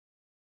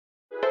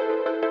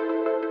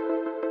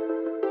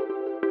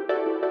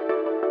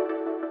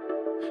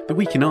The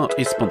Week in Art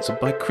is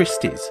sponsored by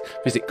Christie's.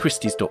 Visit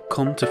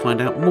christies.com to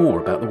find out more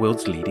about the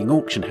world's leading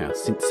auction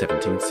house since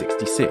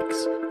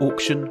 1766.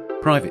 Auction,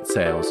 private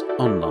sales,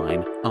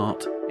 online,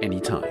 art,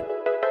 anytime.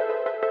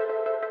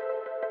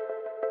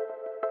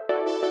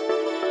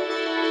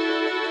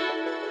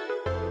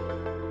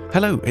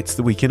 Hello, it's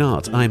The Week in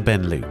Art. I'm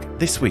Ben Luke.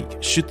 This week,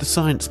 should the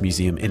Science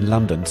Museum in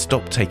London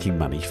stop taking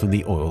money from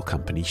the oil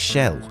company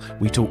Shell?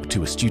 We talk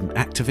to a student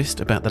activist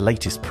about the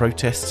latest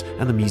protests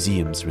and the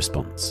museum's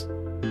response.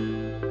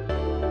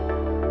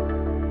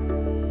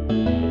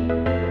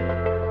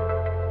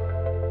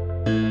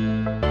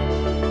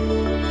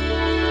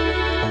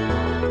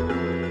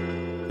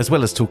 As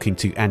well as talking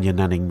to Anya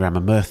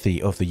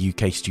Nanning-Ramamurthy of the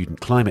UK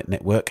Student Climate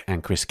Network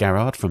and Chris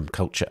Garrard from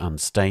Culture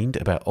Unstained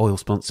about oil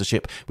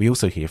sponsorship, we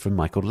also hear from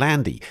Michael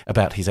Landy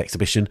about his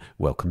exhibition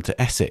Welcome to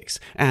Essex.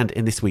 And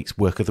in this week's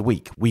Work of the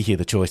Week, we hear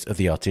the choice of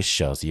the artist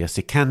Shahzia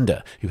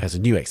Sikander, who has a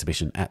new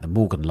exhibition at the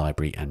Morgan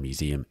Library and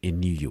Museum in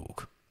New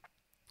York.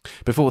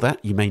 Before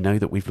that, you may know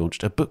that we've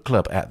launched a book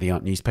club at the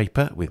Art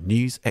Newspaper with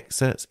news,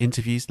 excerpts,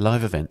 interviews,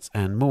 live events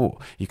and more.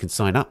 You can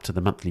sign up to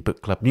the monthly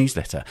book club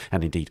newsletter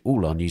and indeed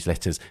all our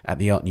newsletters at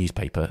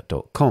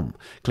theartnewspaper.com.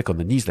 Click on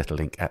the newsletter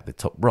link at the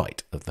top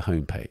right of the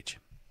homepage.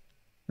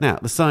 Now,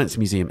 the Science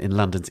Museum in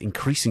London's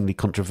increasingly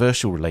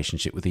controversial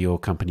relationship with the oil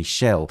company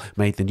Shell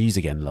made the news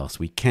again last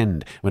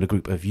weekend when a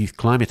group of youth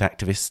climate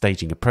activists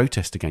staging a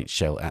protest against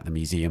Shell at the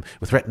museum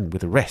were threatened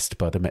with arrest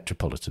by the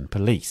Metropolitan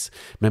Police.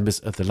 Members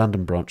of the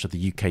London branch of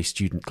the UK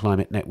Student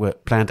Climate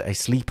Network planned a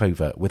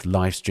sleepover with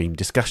live-stream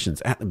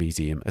discussions at the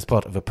museum as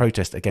part of a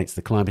protest against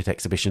the climate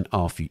exhibition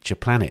Our Future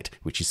Planet,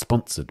 which is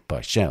sponsored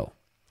by Shell.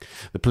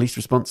 The police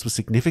response was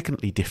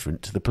significantly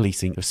different to the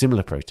policing of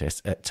similar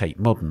protests at Tate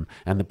Modern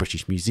and the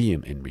British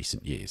Museum in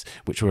recent years,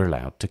 which were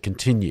allowed to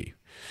continue.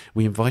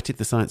 We invited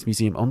the Science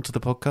Museum onto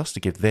the podcast to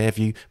give their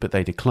view, but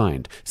they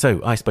declined.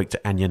 So I spoke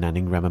to Anya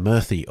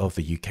Nanning-Ramamurthy of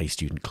the UK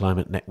Student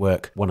Climate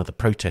Network, one of the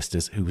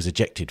protesters who was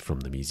ejected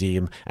from the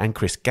museum, and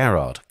Chris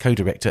Garrard,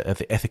 co-director of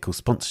the ethical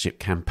sponsorship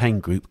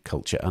campaign group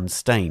Culture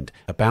Unstained,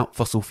 about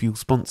fossil fuel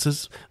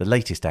sponsors, the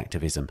latest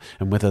activism,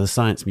 and whether the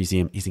Science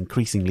Museum is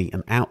increasingly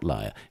an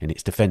outlier in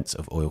its defence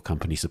of oil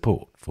company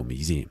support for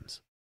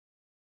museums.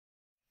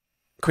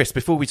 Chris,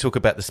 before we talk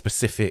about the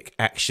specific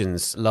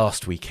actions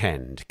last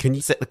weekend, can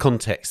you set the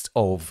context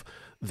of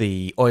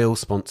the oil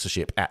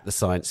sponsorship at the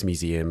Science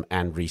Museum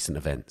and recent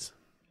events?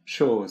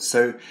 Sure.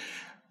 So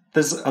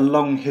there's a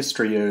long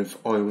history of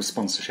oil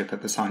sponsorship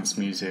at the Science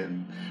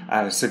Museum.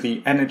 So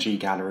the Energy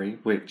Gallery,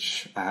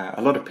 which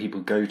a lot of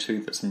people go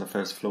to, that's on the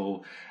first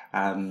floor,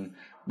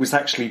 was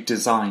actually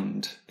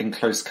designed in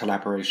close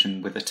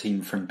collaboration with a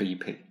team from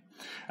BP.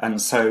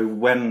 And so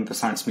when the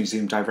Science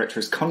Museum director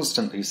is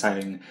constantly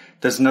saying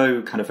there's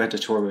no kind of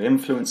editorial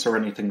influence or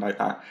anything like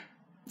that,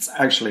 it's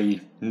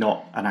actually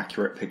not an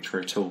accurate picture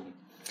at all.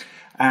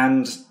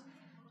 And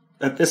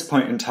at this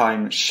point in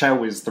time,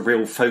 Shell is the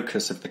real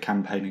focus of the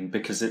campaigning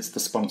because it's the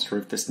sponsor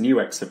of this new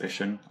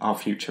exhibition, Our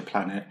Future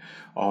Planet,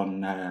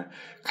 on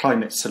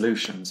climate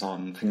solutions,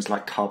 on things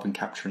like carbon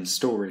capture and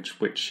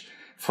storage, which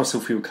fossil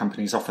fuel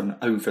companies often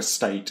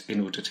overstate in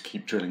order to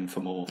keep drilling for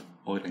more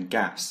oil and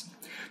gas.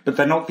 But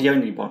they're not the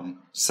only one.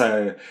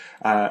 So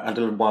a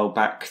little while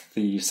back,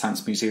 the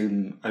Science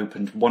Museum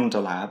opened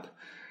Wonderlab,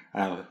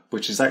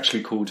 which is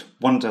actually called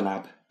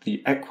Wonderlab,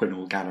 the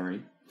Equinor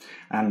Gallery.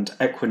 And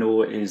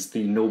Equinor is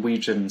the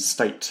Norwegian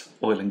state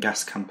oil and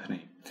gas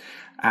company.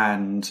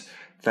 And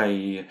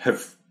they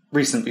have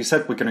recently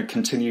said we're going to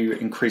continue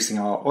increasing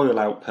our oil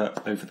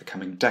output over the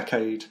coming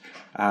decade.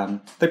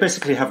 They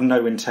basically have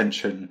no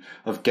intention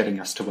of getting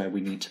us to where we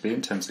need to be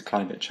in terms of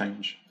climate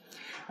change.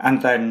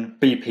 And then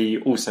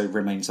BP also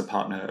remains a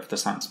partner of the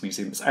Science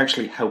Museum. It's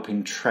actually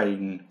helping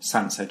train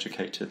science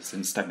educators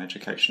in STEM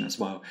education as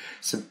well.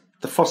 So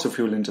the fossil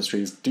fuel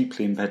industry is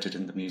deeply embedded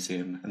in the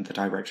museum, and the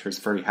director is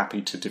very happy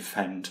to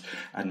defend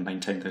and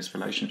maintain those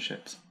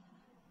relationships.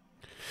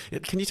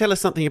 Can you tell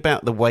us something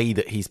about the way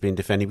that he's been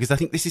defending? Because I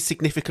think this is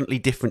significantly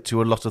different to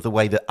a lot of the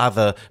way that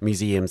other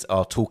museums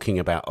are talking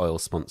about oil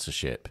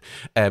sponsorship.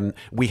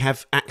 We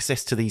have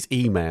access to these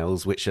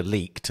emails, which are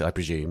leaked, I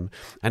presume.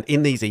 And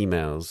in these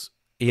emails,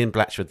 Ian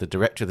Blatchford, the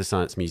director of the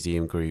Science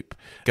Museum Group,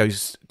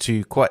 goes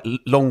to quite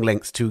long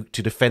lengths to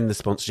defend the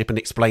sponsorship and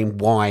explain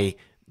why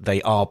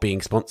they are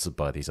being sponsored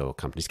by these oil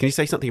companies. Can you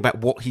say something about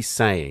what he's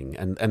saying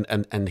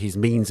and his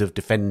means of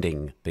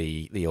defending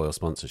the oil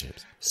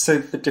sponsorships? So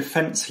the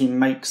defence he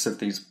makes of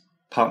these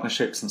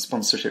partnerships and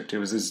sponsorship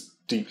deals is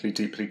deeply,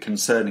 deeply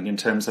concerning in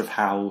terms of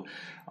how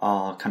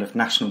our kind of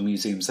national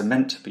museums are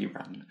meant to be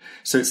run.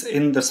 So it's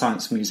in the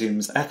Science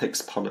Museum's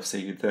ethics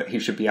policy that he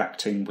should be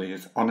acting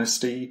with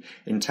honesty,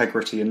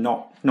 integrity, and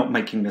not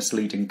making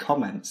misleading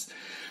comments.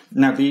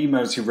 Now, the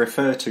emails you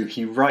refer to,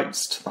 he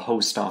writes to the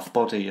whole staff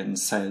body and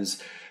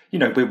says, you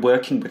know, we're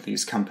working with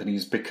these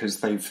companies because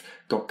they've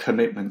got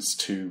commitments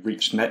to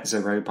reach net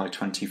zero by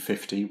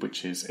 2050,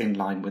 which is in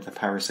line with the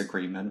Paris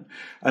Agreement,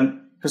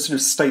 and sort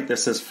of state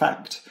this as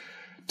fact,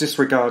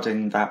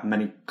 disregarding that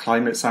many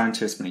climate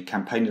scientists, many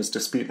campaigners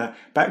dispute that,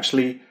 but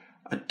actually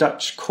a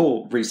Dutch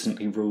court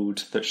recently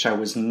ruled that Shell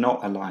was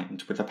not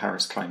aligned with the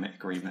Paris Climate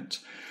Agreement.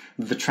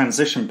 The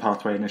Transition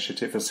Pathway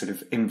Initiative, a sort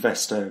of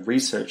investor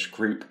research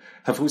group,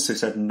 have also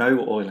said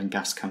no oil and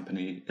gas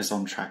company is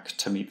on track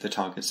to meet the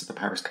targets of the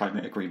Paris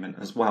Climate Agreement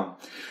as well.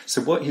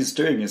 So what he's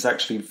doing is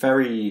actually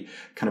very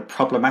kind of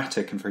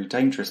problematic and very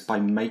dangerous by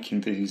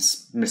making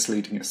these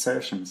misleading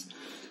assertions.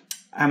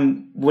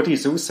 And what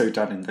he's also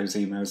done in those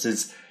emails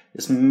is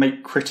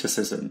make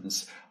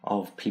criticisms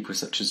of people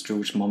such as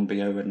George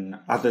Monbiot and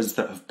others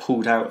that have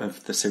pulled out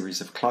of the series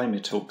of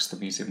climate talks the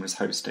museum was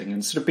hosting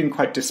and sort of been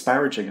quite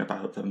disparaging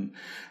about them.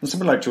 And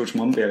someone like George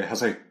Monbiot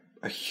has a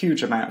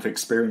huge amount of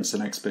experience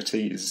and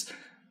expertise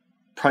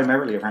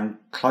primarily around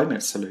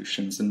climate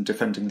solutions and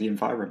defending the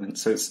environment.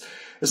 So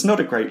it's not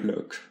a great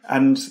look.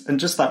 And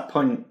just that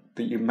point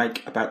that you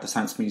make about the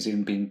Science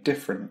Museum being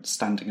different,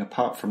 standing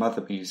apart from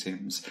other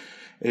museums,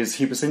 is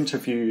he was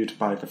interviewed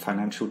by the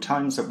Financial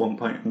Times at one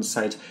point and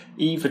said,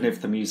 even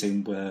if the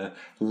museum were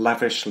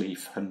lavishly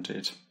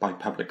funded by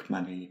public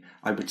money,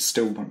 I would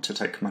still want to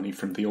take money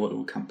from the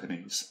oil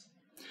companies.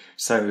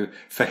 So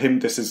for him,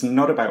 this is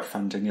not about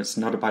funding, it's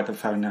not about the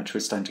financial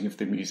standing of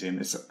the museum,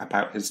 it's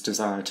about his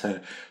desire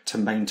to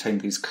maintain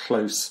these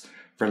close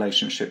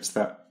relationships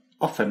that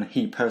often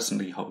he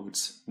personally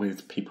holds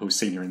with people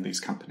senior in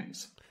these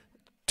companies.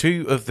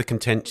 Two of the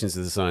contentions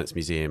of the Science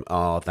Museum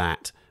are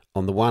that,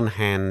 on the one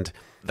hand,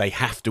 they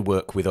have to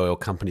work with oil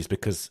companies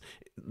because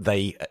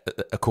they,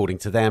 according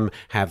to them,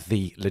 have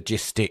the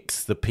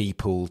logistics, the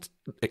people,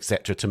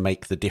 etc., to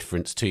make the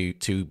difference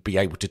to be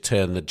able to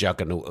turn the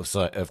juggernaut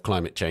of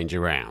climate change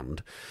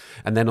around.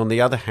 And then on the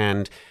other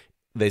hand,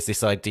 there's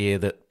this idea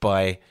that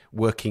by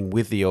working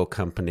with the oil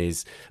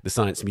companies, the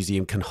Science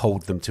Museum can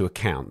hold them to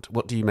account.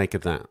 What do you make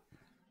of that?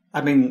 I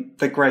mean,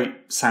 they're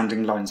great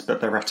sounding lines, but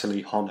they're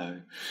utterly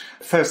hollow.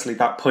 Firstly,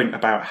 that point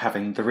about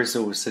having the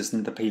resources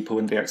and the people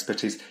and the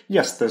expertise.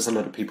 Yes, there's a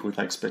lot of people with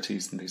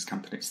expertise in these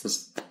companies.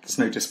 There's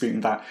no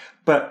disputing that.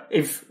 But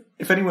if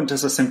anyone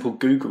does a simple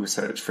Google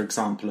search, for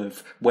example,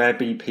 of where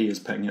BP is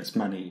putting its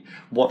money,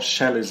 what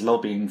Shell is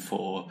lobbying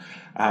for,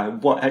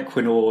 what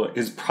Equinor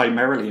is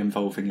primarily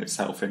involving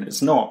itself in,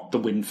 it's not the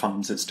wind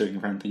farms it's doing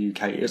around the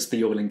UK, it's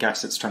the oil and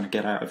gas it's trying to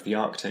get out of the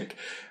Arctic.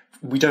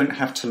 We don't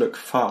have to look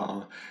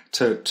far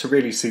to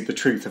really see the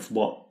truth of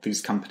what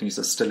these companies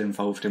are still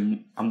involved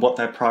in and what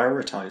they're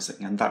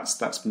prioritising. And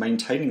that's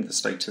maintaining the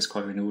status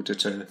quo in order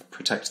to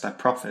protect their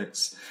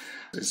profits.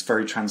 It's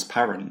very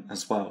transparent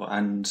as well.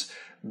 And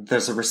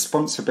there's a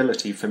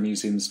responsibility for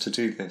museums to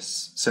do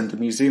this. So in the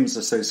Museums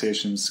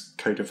Association's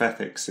Code of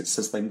Ethics, it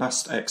says they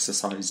must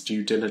exercise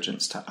due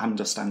diligence to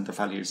understand the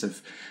values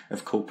of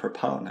corporate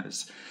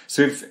partners.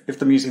 So if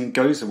the museum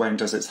goes away and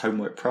does its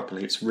homework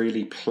properly, it's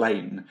really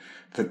plain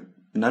that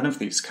none of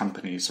these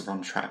companies are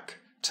on track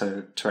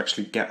to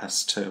actually get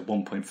us to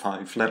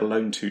 1.5, let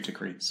alone 2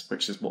 degrees,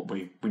 which is what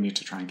we need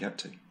to try and get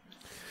to.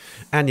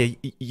 Anya,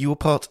 you're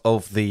part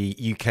of the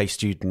UK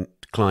Student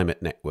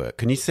Climate Network.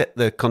 Can you set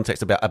the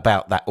context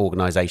about that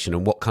organisation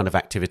and what kind of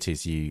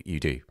activities you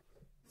do?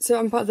 So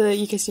I'm part of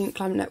the UK Student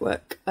Climate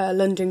Network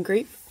London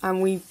group,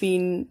 and we've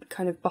been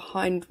kind of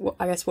behind what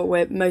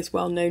we're most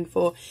well known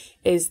for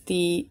is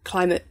the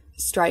climate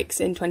strikes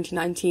in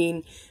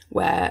 2019,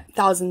 where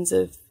thousands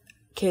of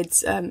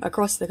kids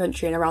across the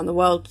country and around the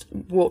world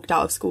walked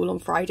out of school on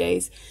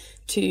Fridays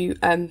to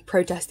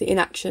protest the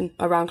inaction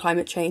around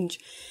climate change.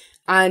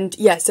 And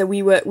yeah, so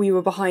we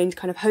were behind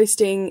kind of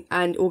hosting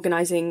and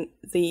organising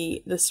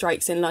the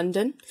strikes in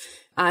London.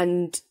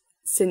 And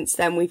since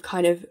then we've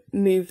kind of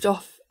moved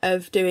off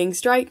of doing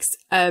strikes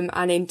and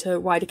into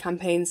wider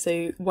campaigns.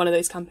 So one of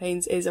those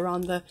campaigns is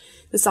around the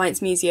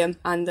Science Museum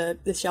and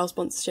the Shell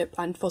sponsorship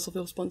and fossil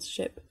fuel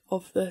sponsorship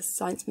of the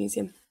Science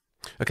Museum.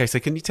 Okay, so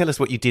can you tell us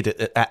what you did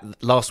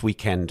at last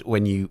weekend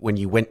when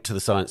you went to the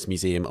Science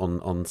Museum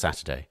on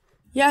Saturday?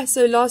 Yeah,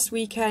 so last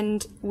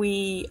weekend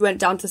we went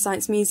down to the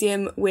Science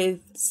Museum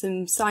with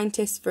some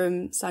scientists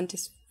from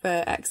Scientists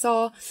for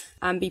XR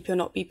and BP or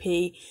Not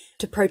BP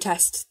to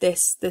protest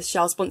this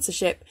Shell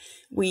sponsorship.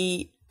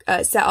 We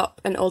set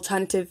up an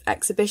alternative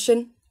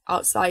exhibition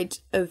outside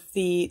of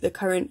the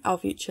current Our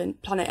Future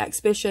Planet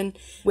exhibition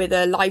with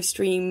a live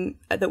stream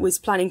that was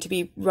planning to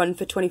be run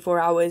for 24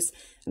 hours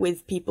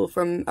with people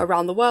from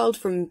around the world,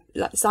 from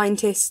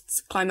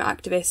scientists, climate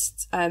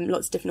activists,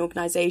 lots of different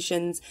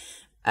organisations,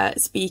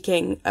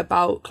 speaking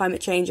about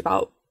climate change,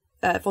 about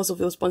fossil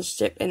fuel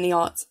sponsorship in the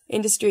arts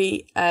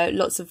industry,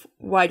 lots of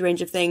wide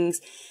range of things.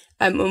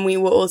 And we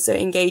were also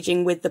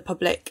engaging with the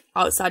public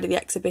outside of the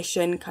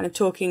exhibition, kind of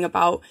talking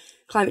about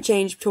climate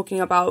change, talking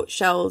about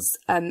Shell's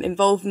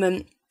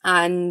involvement,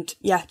 and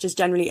yeah, just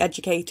generally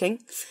educating.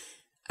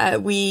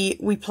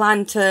 We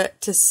plan to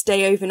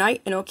stay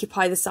overnight and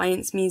occupy the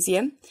Science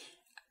Museum,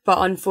 but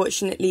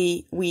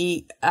unfortunately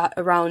we at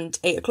around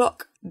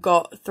 8:00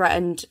 got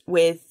threatened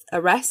with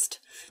arrest,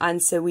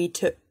 and so we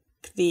took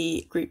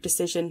the group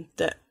decision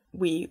that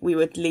we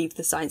would leave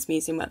the Science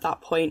Museum at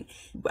that point,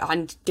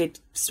 and did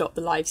stop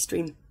the live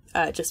stream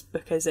just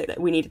because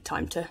we needed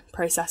time to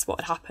process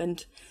what had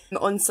happened.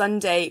 On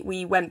Sunday,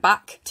 we went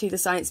back to the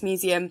Science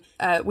Museum.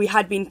 We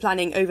had been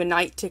planning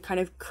overnight to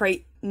kind of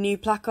create new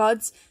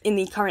placards. In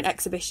the current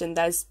exhibition,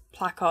 there's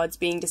placards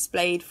being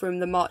displayed from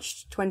the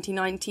March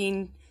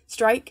 2019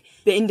 strike.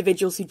 The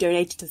individuals who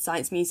donated to the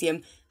Science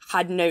Museum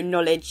had no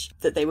knowledge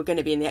that they were going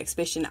to be in the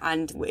exhibition,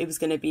 and it was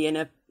going to be in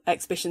an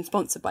exhibition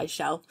sponsored by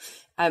Shell.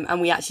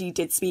 And we actually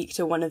did speak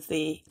to one of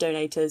the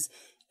donators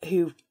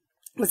who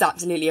was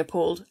absolutely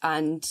appalled,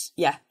 and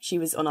yeah, she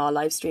was on our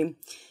live stream.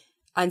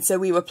 And so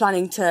we were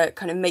planning to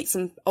kind of make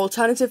some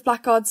alternative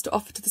placards to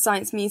offer to the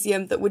Science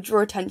Museum that would draw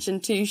attention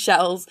to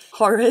Shell's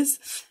horrors.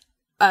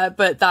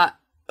 But that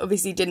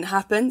obviously didn't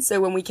happen.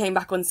 So when we came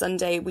back on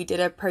Sunday, we did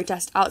a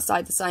protest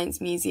outside the Science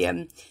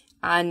Museum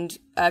and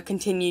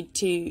continued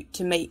to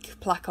make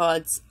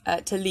placards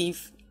to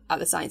leave at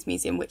the Science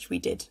Museum, which we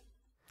did.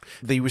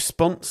 The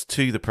response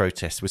to the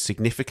protest was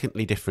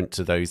significantly different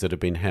to those that have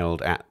been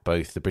held at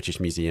both the British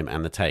Museum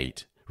and the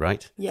Tate,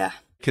 right? Yeah.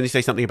 Can you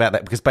say something about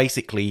that? Because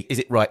basically, is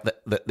it right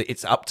that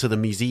it's up to the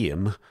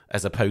museum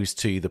as opposed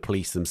to the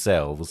police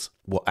themselves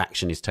what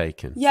action is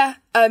taken? Yeah.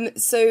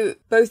 So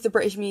both the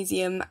British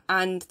Museum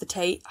and the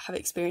Tate have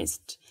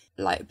experienced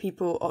like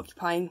people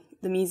occupying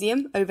the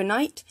museum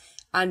overnight,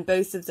 and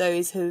both of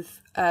those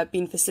have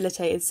been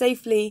facilitated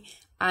safely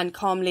and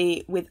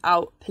calmly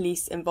without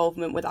police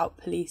involvement, without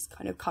police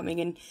kind of coming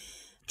and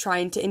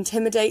trying to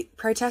intimidate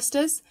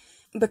protesters.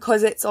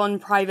 Because it's on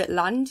private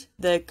land,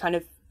 the kind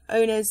of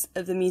owners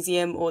of the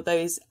museum or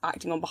those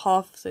acting on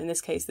behalf, so in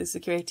this case the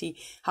security,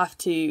 have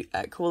to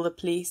call the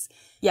police.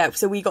 Yeah,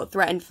 so we got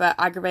threatened for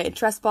aggravated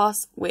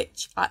trespass,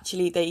 which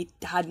actually they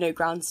had no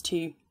grounds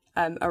to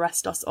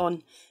arrest us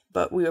on,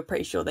 but we were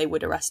pretty sure they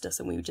would arrest us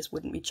and we just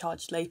wouldn't be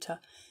charged later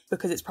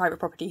because it's private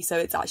property, so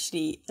it's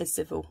actually a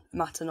civil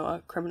matter, not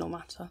a criminal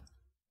matter.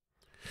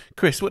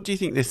 Chris, what do you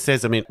think this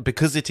says? I mean,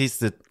 because it is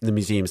the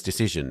museum's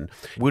decision,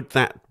 would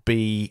that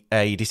be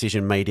a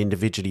decision made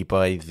individually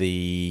by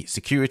the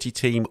security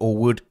team, or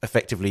would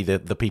effectively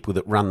the people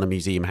that run the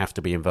museum have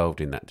to be involved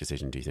in that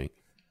decision, do you think?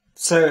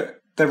 So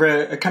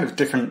there are kind of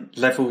different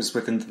levels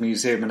within the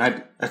museum, and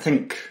I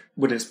think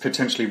what it's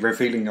potentially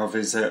revealing of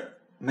is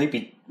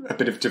maybe a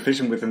bit of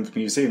division within the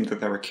museum,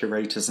 that there are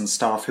curators and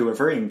staff who are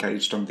very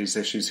engaged on these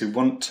issues, who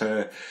want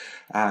to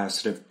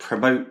sort of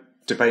promote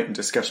debate and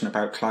discussion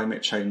about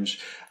climate change,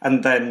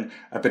 and then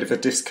a bit of a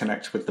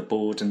disconnect with the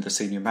board and the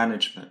senior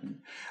management.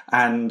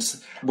 And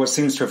what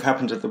seems to have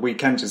happened at the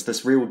weekend is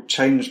this real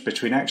change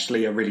between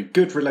actually a really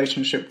good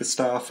relationship with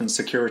staff and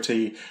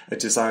security, a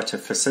desire to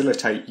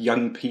facilitate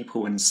young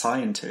people and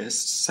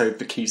scientists, so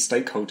the key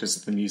stakeholders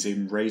of the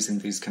museum raising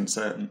these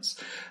concerns.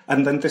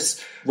 And then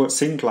this, what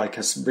seemed like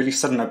a really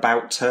sudden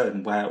about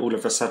turn, where all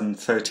of a sudden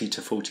 30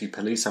 to 40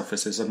 police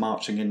officers are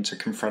marching in to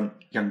confront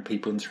young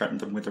people and threaten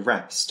them with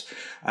arrest.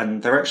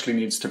 And there actually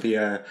needs to be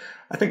a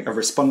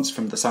response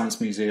from the Science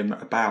Museum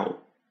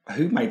about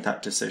who made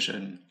that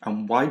decision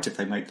and why did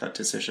they make that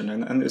decision.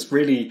 And it's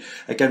really,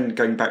 again,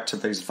 going back to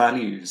those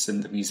values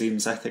in the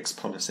museum's ethics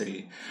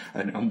policy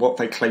and what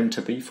they claim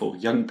to be for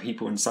young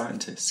people and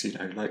scientists,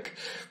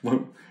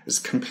 it's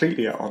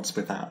completely at odds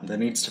with that. And there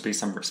needs to be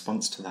some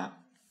response to that.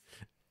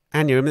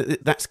 Anya, I mean,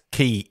 that's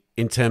key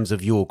in terms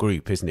of your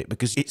group, isn't it?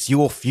 Because it's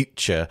your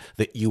future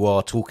that you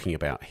are talking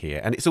about here.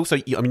 And it's also,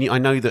 I mean, I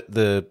know that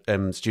the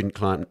Student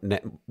Climate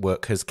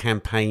Network has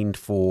campaigned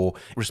for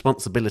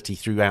responsibility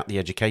throughout the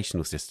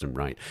educational system,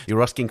 right?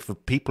 You're asking for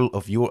people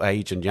of your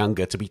age and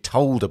younger to be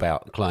told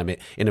about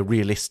climate in a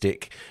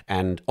realistic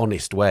and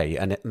honest way.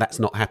 And that's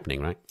not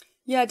happening, right?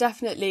 Yeah,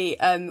 definitely.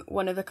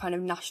 One of the kind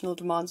of national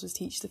demands was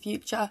Teach the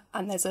Future,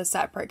 and there's a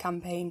separate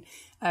campaign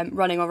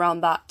running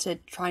around that to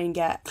try and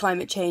get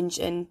climate change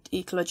and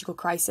ecological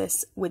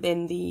crisis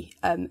within the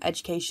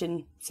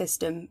education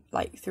system,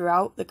 like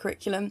throughout the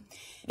curriculum.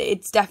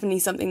 It's definitely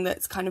something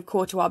that's kind of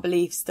core to our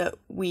beliefs, that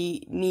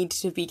we need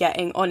to be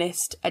getting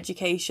honest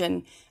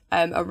education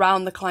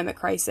around the climate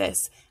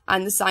crisis.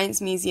 And the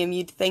Science Museum,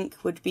 you'd think,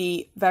 would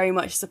be very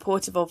much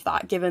supportive of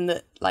that, given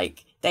that,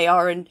 like, they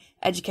are an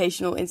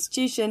educational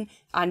institution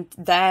and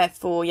there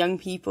for young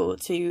people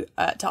to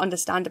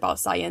understand about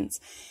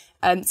science.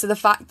 So the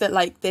fact that,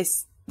 like,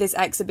 this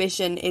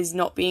exhibition is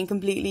not being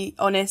completely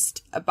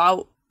honest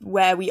about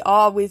where we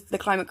are with the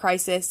climate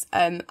crisis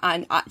and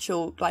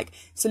actual, like,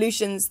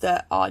 solutions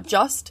that are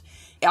just,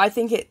 I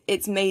think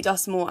it's made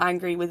us more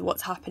angry with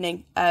what's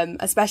happening,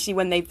 especially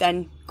when they've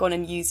then gone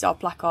and used our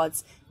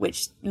placards,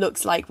 which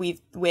looks like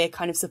we're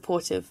kind of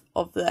supportive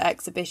of the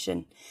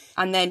exhibition.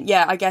 And then,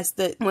 yeah, I guess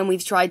that when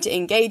we've tried to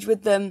engage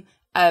with them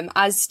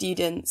as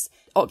students,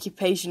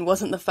 occupation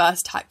wasn't the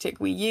first tactic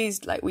we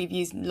used. Like, we've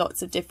used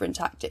lots of different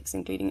tactics,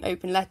 including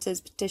open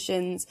letters,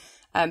 petitions,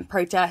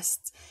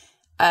 protests.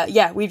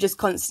 We've just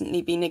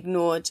constantly been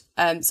ignored.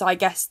 So I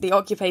guess the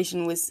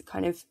occupation was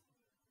kind of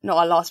not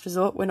our last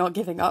resort. We're not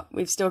giving up.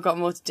 We've still got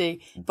more to do.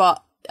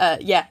 But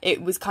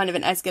it was kind of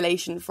an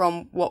escalation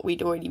from what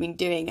we'd already been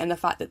doing, and the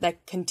fact that they're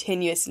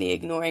continuously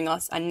ignoring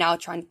us and now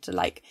trying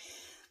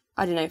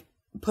to,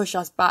 push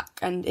us back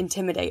and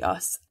intimidate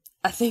us,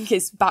 I think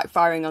is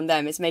backfiring on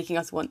them. It's making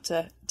us want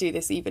to do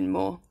this even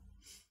more.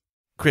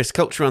 Chris,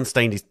 Culture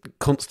Unstained is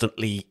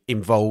constantly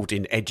involved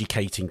in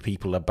educating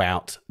people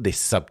about this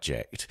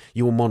subject.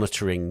 You're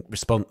monitoring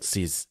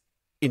responses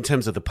in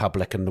terms of the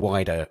public and the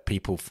wider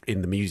people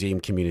in the museum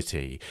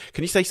community.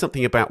 Can you say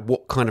something about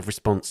what kind of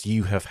response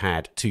you have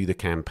had to the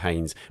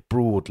campaigns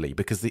broadly?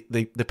 Because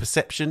the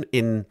perception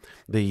in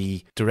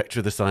the director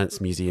of the Science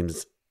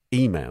Museum's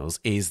emails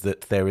is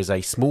that there is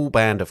a small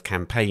band of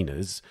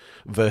campaigners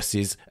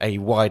versus a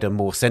wider,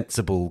 more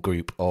sensible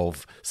group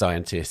of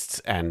scientists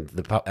and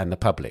the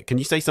public. Can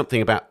you say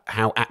something about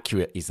how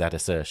accurate is that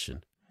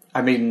assertion?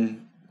 I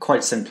mean,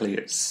 quite simply,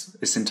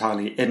 it's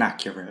entirely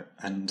inaccurate,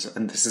 and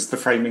this is the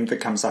framing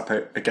that comes up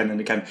again and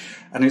again.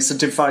 And it's a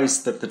device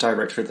that the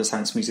director of the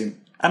Science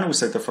Museum and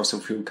also the fossil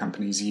fuel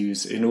companies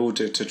use in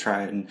order to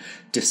try and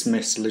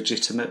dismiss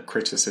legitimate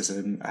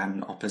criticism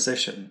and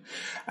opposition.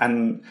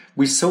 And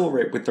we saw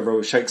it with the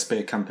Royal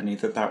Shakespeare Company,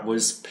 that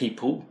was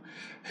people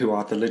who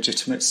are the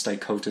legitimate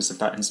stakeholders of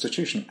that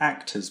institution,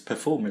 actors,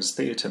 performers,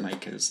 theatre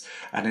makers.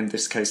 And in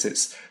this case,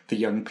 it's the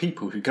young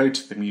people who go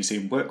to the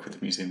museum, work with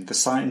the museum, the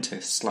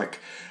scientists. Like,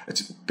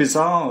 it's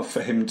bizarre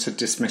for him to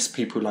dismiss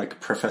people like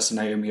Professor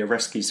Naomi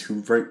Oreskes,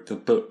 who wrote the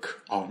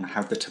book on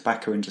how the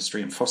tobacco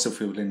industry and fossil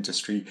fuel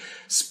industry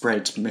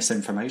spread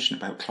misinformation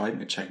about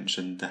climate change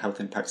and the health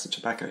impacts of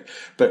tobacco.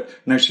 But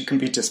no, she can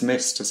be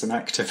dismissed as an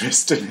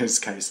activist in his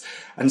case.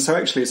 And so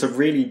actually it's a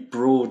really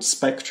broad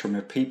spectrum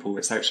of people.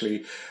 It's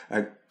actually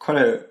quite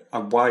a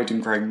wide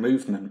and growing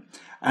movement.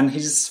 And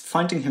he's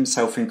finding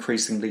himself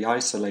increasingly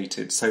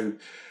isolated. So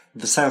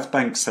the South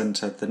Bank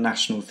Centre, the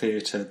National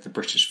Theatre, the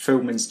British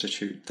Film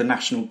Institute, the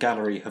National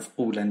Gallery have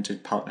all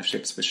ended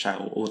partnerships with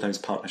Shell. All those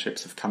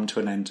partnerships have come to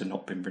an end and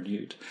not been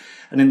renewed.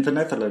 And in the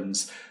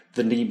Netherlands,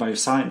 the Nemo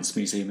Science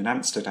Museum in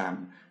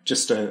Amsterdam,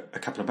 just a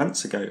couple of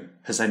months ago,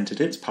 has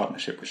ended its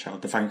partnership with Shell.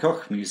 The Van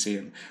Gogh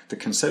Museum, the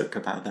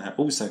Concertgebouw there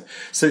also.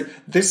 So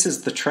this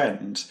is the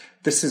trend.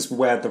 This is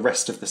where the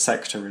rest of the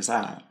sector is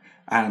at.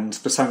 And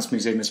the Science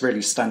Museum is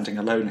really standing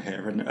alone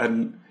here.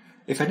 And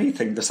if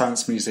anything, the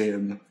Science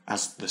Museum,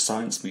 as the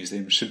Science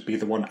Museum, should be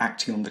the one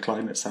acting on the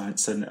climate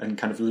science and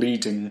kind of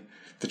leading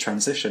the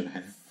transition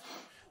here.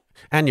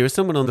 Anya, as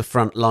someone on the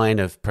front line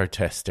of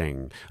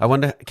protesting, I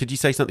wonder, could you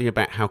say something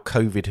about how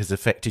COVID has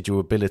affected your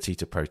ability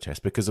to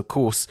protest? Because, of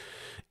course,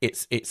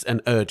 it's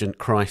an urgent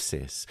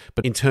crisis.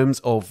 But in terms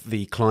of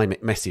the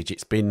climate message,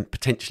 it's been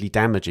potentially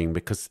damaging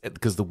because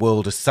the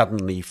world has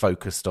suddenly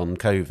focused on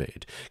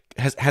COVID.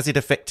 Has it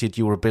affected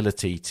your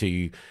ability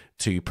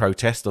to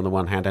protest on the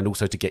one hand and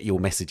also to get your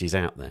messages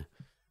out there?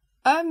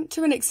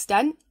 To an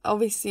extent,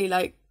 obviously,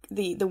 like,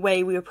 the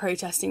way we were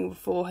protesting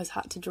before has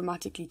had to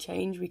dramatically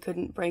change. We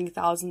couldn't bring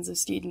thousands of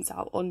students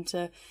out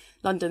onto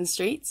London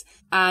streets.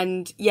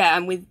 And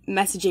with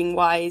messaging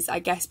wise, I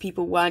guess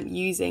people weren't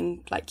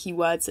using like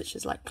keywords such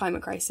as like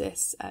climate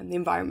crisis, the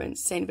environment,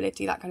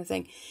 sustainability, that kind of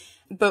thing.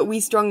 But we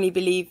strongly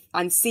believe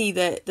and see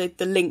the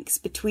links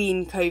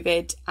between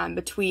COVID and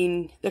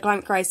between the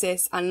climate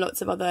crisis and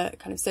lots of other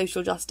kind of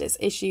social justice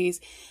issues.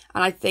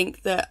 And I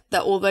think that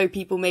although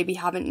people maybe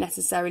haven't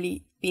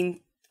necessarily been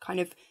kind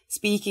of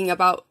speaking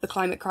about the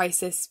climate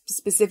crisis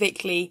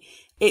specifically,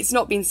 it's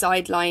not been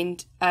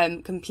sidelined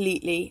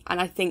completely. And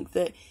I think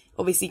that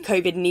obviously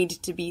COVID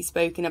needed to be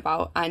spoken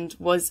about and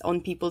was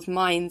on people's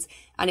minds.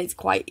 And it's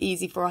quite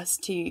easy for us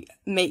to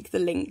make the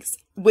links.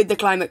 With the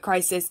climate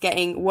crisis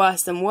getting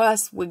worse and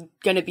worse, we're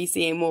going to be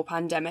seeing more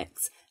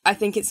pandemics. I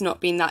think it's not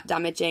been that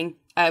damaging.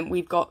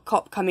 We've got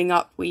COP coming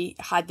up. We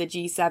had the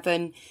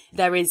G7.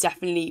 There is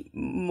definitely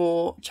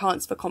more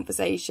chance for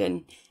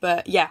conversation.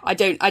 But yeah, I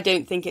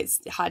don't think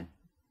it's had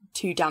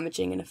too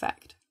damaging an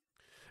effect.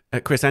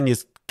 Chris,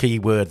 Anya's key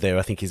word there,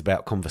 I think, is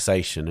about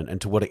conversation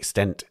and to what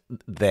extent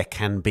there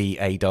can be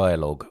a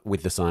dialogue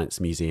with the Science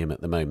Museum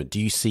at the moment. Do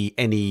you see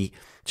any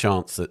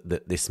chance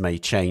that this may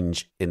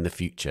change in the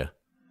future?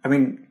 I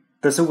mean,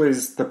 there's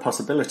always the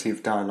possibility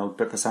of dialogue,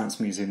 but the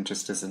Science Museum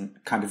just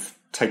isn't kind of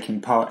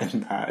taking part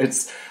in that.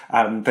 It's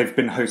they've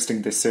been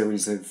hosting this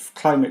series of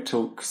climate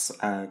talks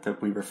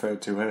that we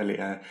referred to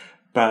earlier,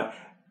 but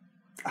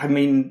I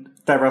mean,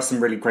 there are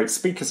some really great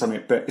speakers on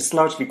it, but it's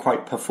largely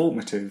quite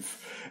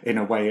performative in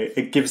a way.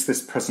 It gives this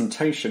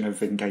presentation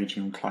of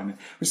engaging on climate.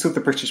 We saw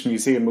the British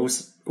Museum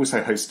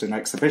also host an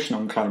exhibition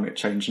on climate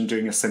change and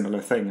doing a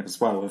similar thing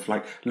as well, of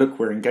like, look,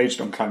 we're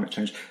engaged on climate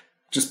change.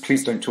 Just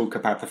please don't talk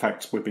about the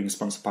fact we're being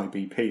sponsored by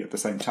BP at the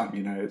same time.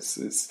 You know,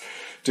 it's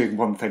doing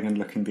one thing and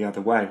looking the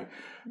other way.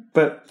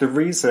 But the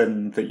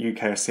reason that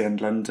UKSC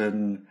and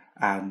London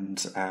and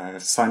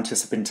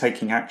scientists have been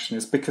taking action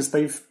is because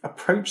they've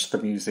approached the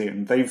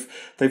museum.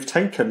 They've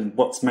taken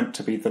what's meant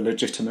to be the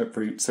legitimate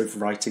routes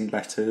of writing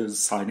letters,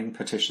 signing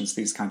petitions,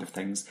 these kind of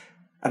things,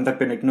 and they've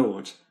been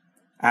ignored.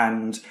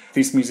 And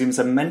these museums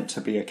are meant to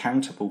be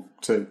accountable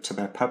to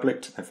their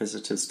public, to their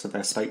visitors, to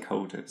their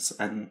stakeholders.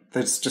 And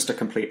there's just a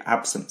complete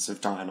absence of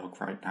dialogue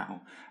right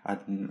now,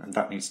 and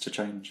that needs to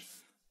change.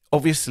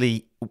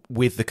 Obviously,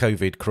 with the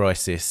COVID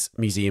crisis,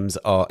 museums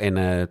are in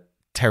a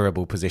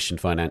terrible position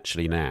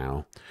financially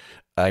now.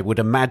 I would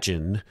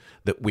imagine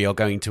that we are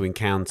going to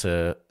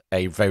encounter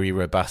a very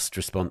robust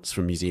response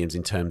from museums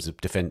in terms of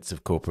defence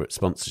of corporate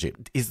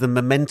sponsorship. Is the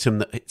momentum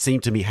that it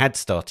seemed to me had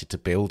started to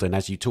build, and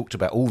as you talked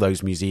about all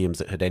those museums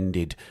that had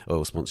ended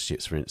oil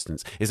sponsorships, for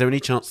instance, is there any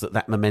chance that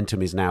that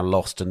momentum is now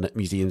lost and that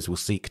museums will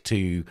seek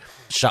to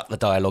shut the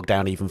dialogue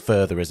down even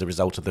further as a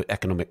result of the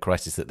economic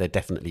crisis that they're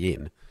definitely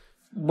in?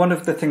 One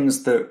of the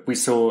things that we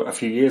saw a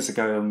few years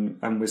ago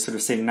and we're sort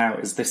of seeing now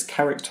is this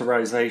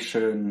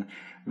characterisation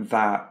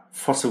that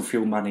fossil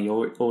fuel money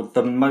or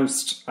the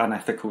most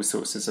unethical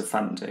sources of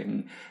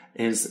funding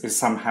is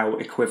somehow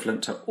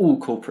equivalent to all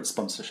corporate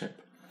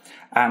sponsorship.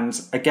 And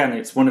again,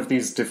 it's one of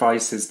these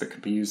devices that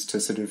could be used to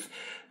sort of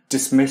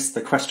dismiss the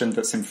question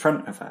that's in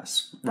front of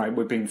us, right?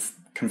 We're being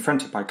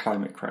confronted by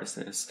climate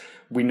crisis.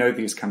 We know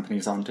these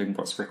companies aren't doing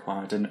what's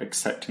required, and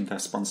accepting their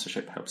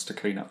sponsorship helps to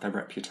clean up their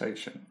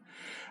reputation.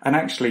 And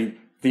actually,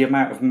 the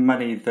amount of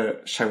money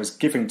that Shell's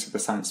giving to the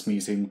Science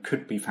Museum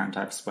could be found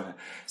elsewhere.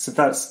 So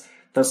that's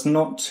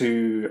not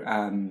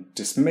to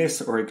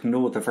dismiss or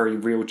ignore the very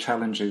real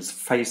challenges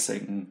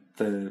facing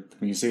the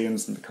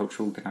museums and the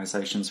cultural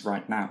organisations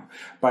right now.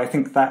 But I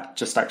think that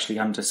just actually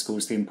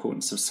underscores the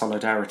importance of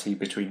solidarity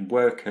between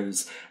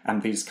workers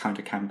and these kind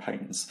of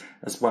campaigns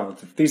as well.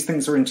 These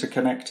things are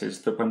interconnected,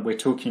 that when we're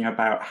talking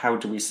about how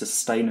do we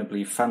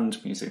sustainably fund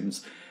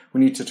museums, we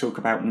need to talk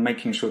about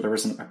making sure there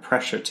isn't a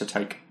pressure to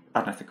take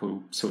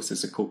unethical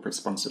sources of corporate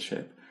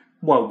sponsorship,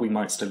 while we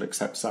might still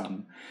accept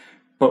some.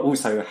 But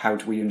also, how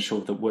do we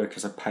ensure that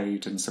workers are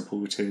paid and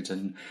supported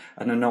and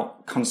are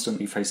not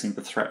constantly facing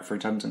the threat of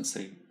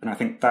redundancy? And I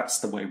think that's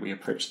the way we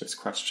approach this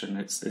question.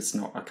 It's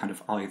not a kind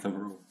of either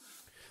or.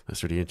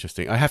 That's really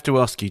interesting. I have to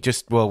ask you,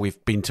 just while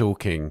we've been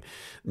talking,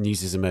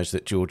 news has emerged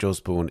that George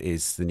Osborne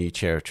is the new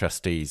chair of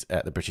trustees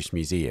at the British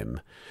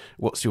Museum.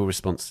 What's your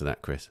response to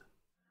that, Chris?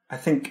 I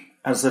think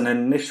as an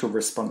initial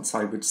response,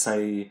 I would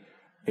say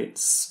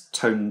it's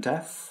tone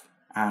deaf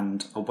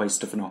and a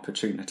waste of an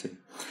opportunity.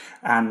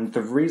 And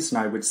the reason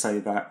I would say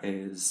that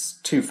is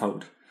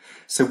twofold.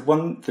 So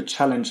one, the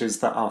challenges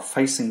that are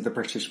facing the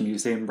British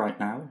Museum right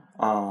now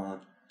are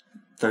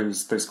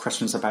those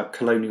questions about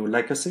colonial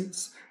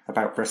legacies,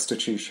 about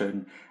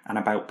restitution, and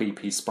about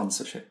BP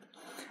sponsorship.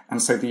 And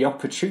so the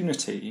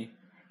opportunity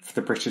for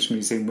the British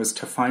Museum was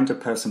to find a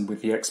person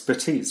with the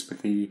expertise,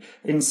 with the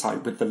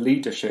insight, with the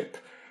leadership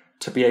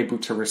to be able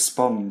to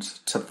respond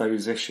to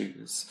those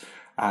issues.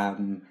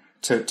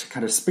 To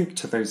kind of speak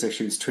to those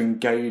issues, to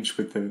engage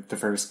with the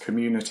various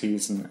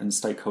communities and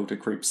stakeholder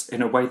groups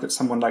in a way that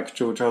someone like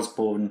George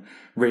Osborne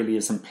really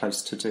isn't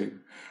placed to do.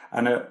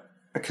 And a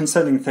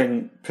concerning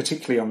thing,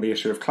 particularly on the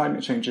issue of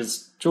climate change,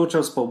 is George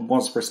Osborne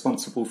was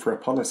responsible for a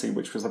policy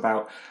which was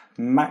about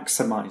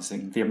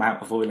maximising the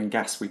amount of oil and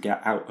gas we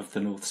get out of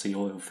the North Sea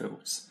oil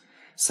fields.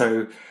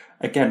 So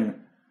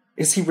again,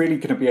 is he really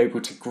going to be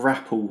able to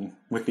grapple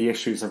with the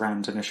issues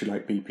around an issue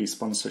like BP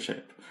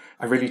sponsorship?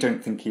 I really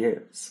don't think he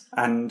is.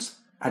 And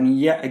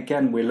yet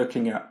again, we're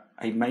looking at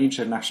a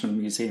major national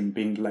museum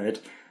being led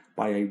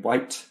by a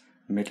white,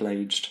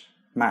 middle-aged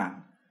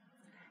man.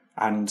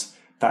 And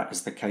that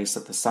is the case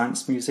at the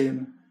Science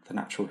Museum, the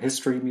Natural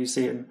History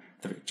Museum,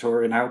 the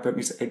Victoria and Albert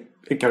Museum.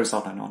 It goes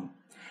on and on.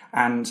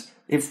 And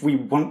if we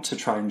want to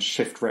try and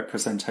shift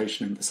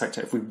representation in the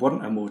sector, if we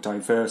want a more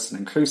diverse and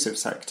inclusive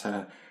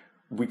sector,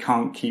 we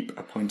can't keep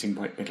appointing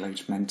white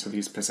middle-aged men to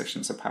these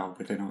positions of power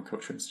within our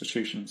cultural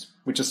institutions.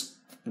 We just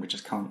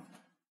can't.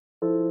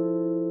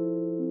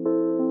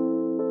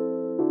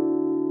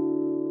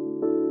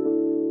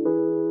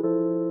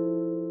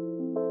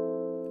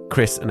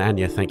 Chris and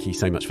Anya, thank you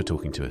so much for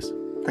talking to us.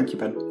 Thank you,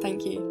 Ben.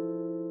 Thank you.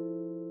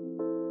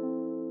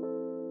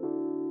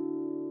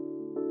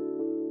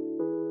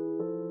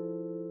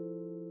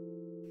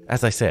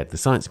 As I said, the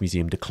Science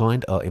Museum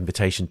declined our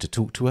invitation to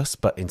talk to us,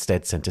 but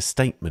instead sent a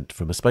statement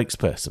from a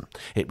spokesperson.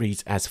 It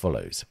reads as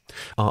follows.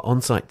 Our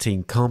on-site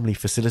team calmly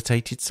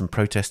facilitated some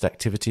protest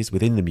activities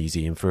within the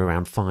museum for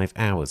around 5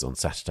 hours on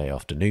Saturday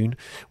afternoon.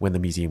 When the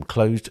museum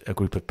closed, a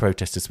group of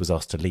protesters was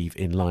asked to leave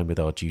in line with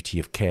our duty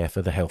of care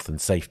for the health and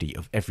safety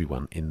of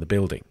everyone in the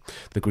building.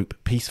 The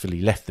group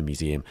peacefully left the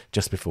museum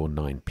just before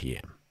 9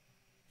 p.m.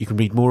 You can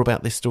read more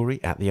about this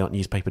story at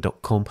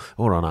theartnewspaper.com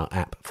or on our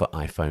app for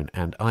iPhone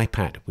and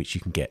iPad, which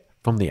you can get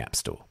from the App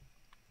Store.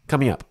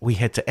 Coming up, we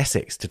head to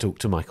Essex to talk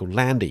to Michael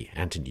Landy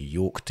and to New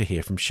York to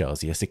hear from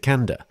Shahzia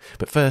Sikander.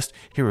 But first,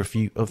 here are a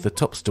few of the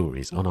top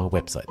stories on our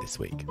website this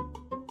week.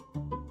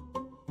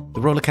 The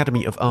Royal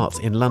Academy of Arts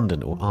in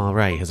London, or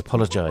RA, has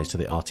apologised to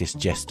the artist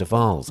Jess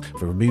Duvals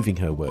for removing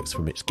her works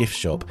from its gift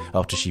shop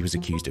after she was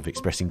accused of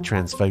expressing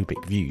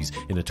transphobic views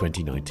in a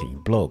 2019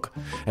 blog.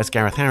 As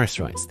Gareth Harris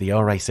writes, the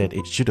RA said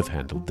it should have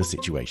handled the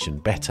situation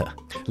better.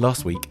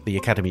 Last week, the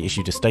Academy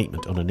issued a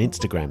statement on an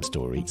Instagram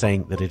story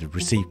saying that it had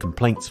received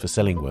complaints for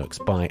selling works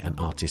by an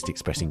artist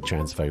expressing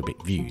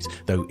transphobic views,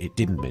 though it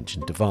didn't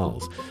mention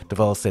Duvals.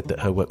 Duvals said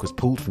that her work was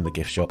pulled from the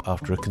gift shop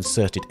after a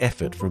concerted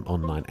effort from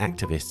online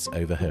activists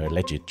over her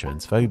alleged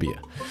transphobia.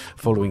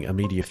 Following a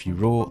media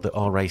furore, the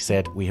RA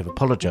said, "We have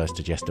apologised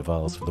to Jess de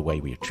Waals for the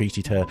way we have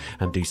treated her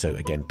and do so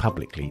again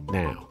publicly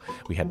now.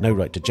 We had no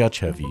right to judge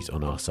her views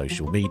on our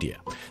social media.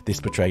 This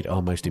betrayed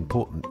our most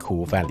important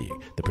core value,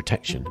 the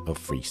protection of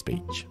free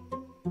speech."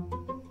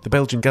 The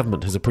Belgian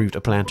government has approved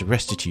a plan to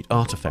restitute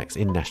artefacts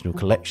in national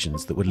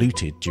collections that were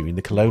looted during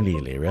the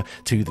colonial era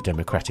to the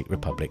Democratic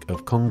Republic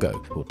of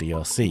Congo, or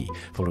DRC,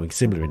 following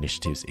similar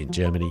initiatives in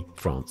Germany,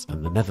 France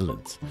and the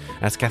Netherlands.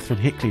 As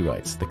Catherine Hickley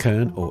writes, the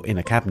Kern, or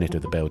Inner Cabinet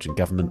of the Belgian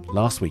government,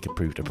 last week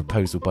approved a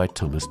proposal by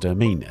Thomas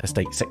Dermine, a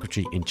state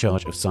secretary in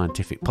charge of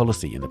scientific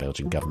policy in the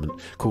Belgian government,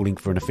 calling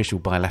for an official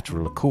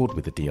bilateral accord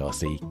with the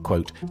DRC,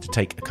 quote, to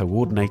take a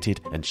coordinated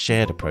and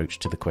shared approach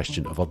to the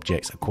question of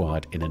objects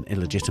acquired in an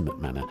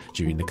illegitimate manner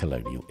during the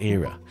colonial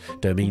era.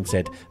 Dermine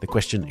said, "The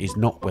question is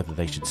not whether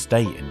they should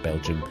stay in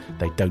Belgium,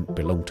 they don't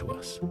belong to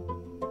us."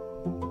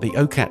 The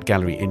OCAT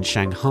gallery in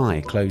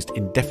Shanghai closed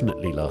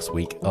indefinitely last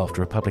week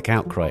after a public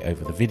outcry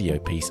over the video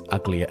piece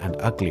Uglier and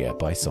Uglier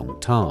by Song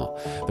Ta.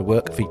 The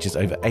work features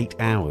over 8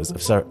 hours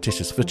of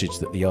surreptitious footage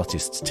that the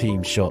artist's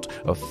team shot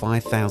of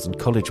 5,000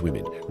 college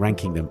women,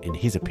 ranking them, in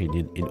his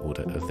opinion, in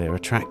order of their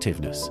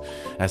attractiveness.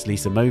 As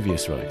Lisa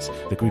Movius writes,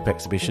 the group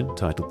exhibition,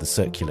 titled The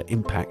Circular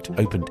Impact,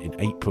 opened in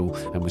April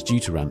and was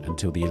due to run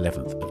until the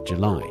 11th of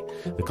July.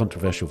 The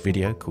controversial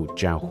video, called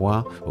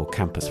Jiaohua, or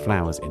Campus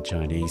Flowers in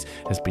Chinese,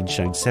 has been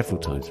shown several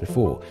times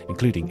before,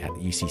 including at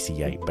the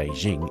UCCA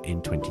Beijing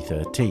in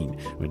 2013,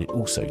 when it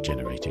also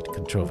generated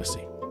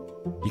controversy.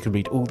 You can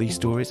read all these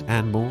stories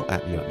and more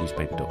at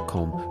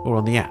theartnewspaper.com or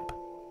on the app.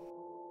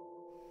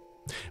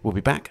 We'll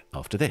be back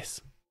after this.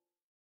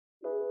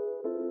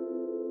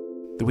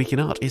 The Week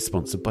in Art is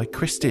sponsored by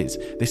Christie's.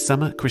 This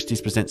summer,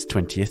 Christie's presents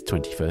 20th,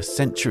 21st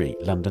Century,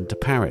 London to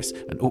Paris,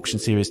 an auction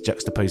series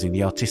juxtaposing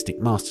the artistic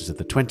masters of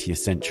the 20th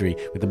century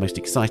with the most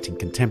exciting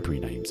contemporary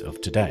names of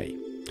today.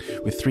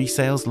 With 3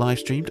 sales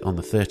live-streamed on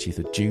the 30th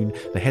of June,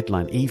 the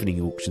headline evening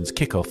auctions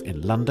kick off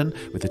in London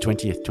with the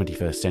 20th,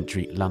 21st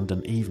Century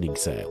London Evening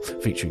Sale,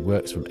 featuring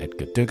works from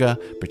Edgar Degas,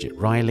 Bridget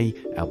Riley,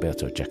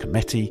 Alberto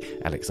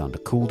Giacometti, Alexander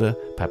Calder,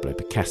 Pablo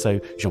Picasso,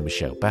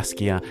 Jean-Michel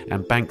Basquiat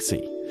and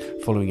Banksy.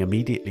 Following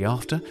immediately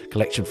after,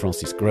 Collection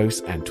Francis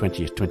Gross and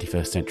 20th,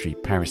 21st Century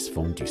Paris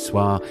Fond du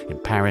Soir in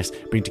Paris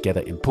bring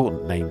together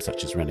important names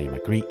such as René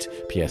Magritte,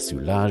 Pierre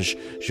Soulages,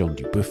 Jean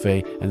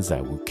Dubuffet and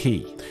Zhao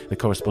Wuqi. The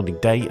corresponding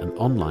day and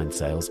online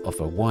sales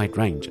offer a wide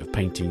range of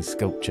painting,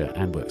 sculpture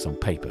and works on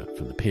paper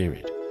from the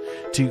period.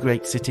 2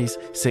 great cities,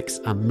 6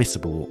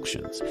 unmissable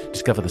auctions.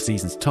 Discover the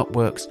season's top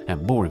works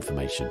and more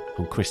information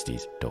on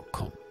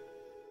christies.com.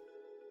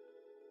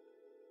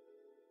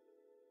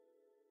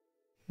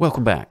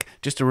 Welcome back.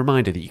 Just a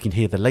reminder that you can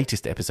hear the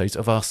latest episodes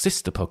of our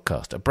sister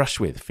podcast, A Brush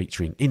With,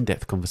 featuring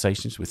in-depth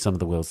conversations with some of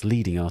the world's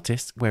leading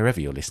artists wherever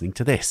you're listening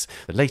to this.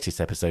 The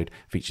latest episode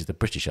features the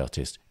British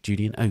artist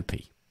Julian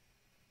Opie.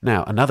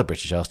 Now, another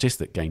British artist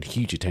that gained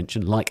huge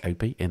attention, like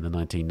Opie, in the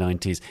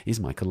 1990s is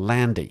Michael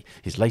Landy.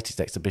 His latest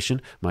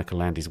exhibition, Michael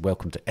Landy's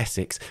Welcome to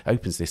Essex,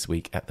 opens this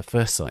week at the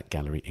First Sight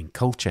Gallery in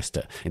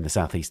Colchester, in the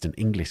southeastern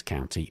English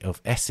county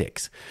of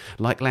Essex.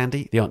 Like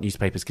Landy, the Art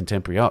Newspaper's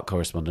contemporary art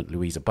correspondent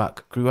Louisa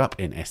Buck grew up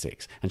in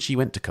Essex, and she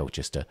went to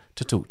Colchester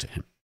to talk to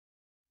him.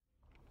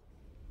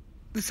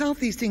 The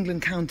southeast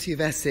England county of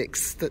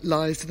Essex, that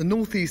lies to the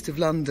northeast of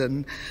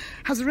London,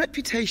 has a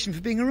reputation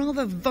for being a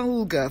rather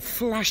vulgar,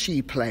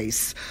 flashy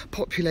place,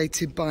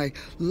 populated by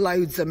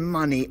loads of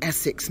money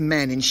Essex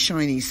men in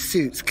shiny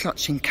suits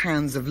clutching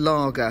cans of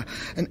lager,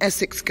 and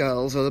Essex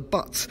girls are the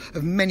butt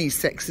of many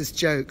sexist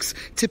jokes,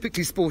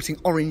 typically sporting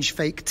orange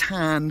fake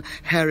tan,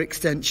 hair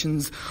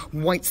extensions,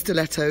 white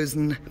stilettos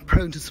and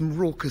prone to some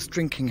raucous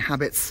drinking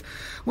habits.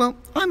 Well,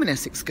 I'm an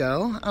Essex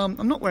girl.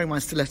 I'm not wearing my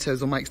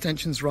stilettos or my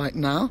extensions right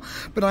now,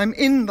 but I'm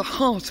in the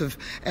heart of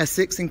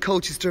Essex, in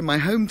Colchester, in my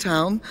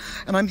hometown,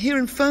 and I'm here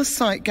in First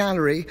Sight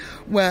Gallery,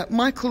 where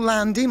Michael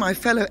Landy, my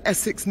fellow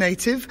Essex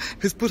native,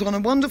 has put on a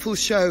wonderful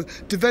show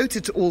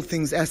devoted to all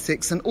things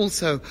Essex, and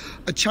also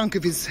a chunk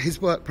of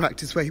his work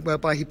practice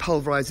whereby he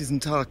pulverises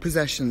entire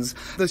possessions.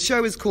 The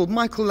show is called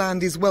Michael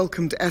Landy's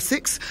Welcome to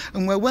Essex,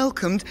 and we're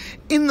welcomed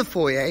in the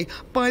foyer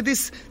by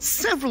this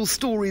several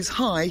stories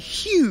high,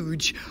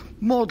 huge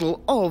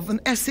model of an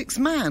Essex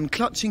man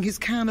clutching his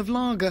can of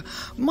lager.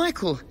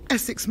 Michael,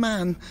 Essex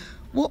man,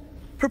 what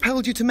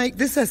propelled you to make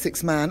this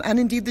Essex man, and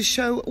indeed the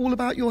show all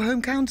about your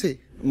home county?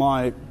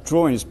 My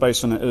drawing is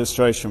based on an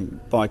illustration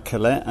by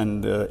Colette,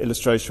 and the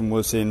illustration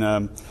was in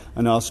an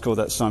article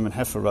that Simon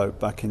Heffer wrote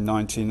back in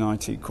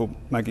 1990 called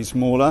Maggie's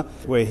Mauler,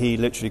 where he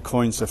literally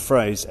coins the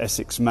phrase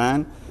Essex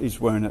man. He's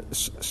wearing a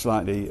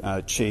slightly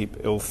cheap,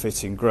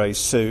 ill-fitting grey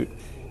suit.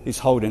 He's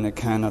holding a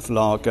can of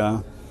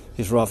lager.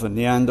 He's rather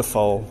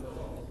Neanderthal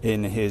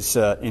in his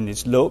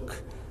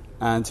look,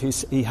 and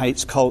he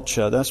hates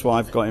culture. That's why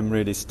I've got him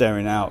really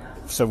staring out.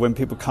 So when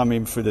people come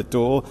in through the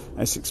door,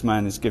 Essex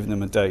man is giving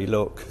them a dirty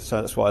look.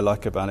 So that's what I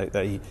like about it,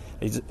 that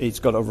he's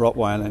got a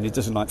Rottweiler and he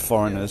doesn't like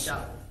foreigners.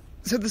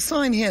 So the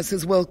sign here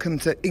says, "Welcome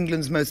to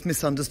England's most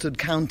misunderstood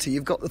county."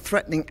 You've got the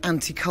threatening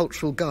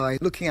anti-cultural guy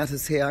looking at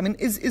us here. I mean,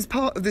 is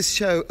part of this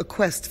show a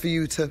quest for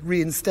you to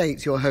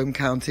reinstate your home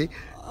county?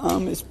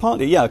 It's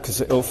partly, yeah,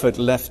 because Ilford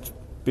left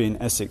being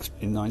Essex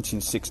in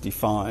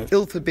 1965.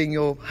 Ilford being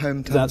your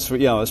hometown? That's right,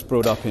 yeah, I was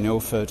brought up in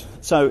Ilford.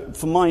 So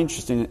for my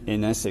interest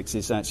in Essex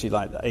is actually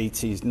like the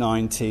 80s,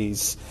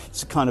 90s.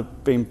 It's kind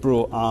of being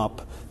brought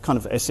up, kind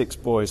of Essex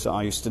boys that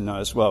I used to know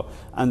as well.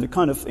 And the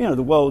kind of,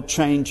 the world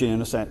changing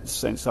in a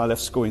sense. I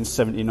left school in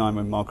 79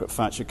 when Margaret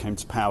Thatcher came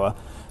to power.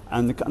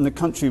 And the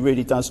country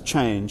really does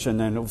change, and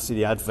then obviously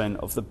the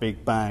advent of the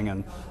Big Bang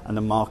and the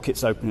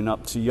markets opening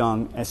up to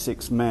young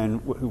Essex men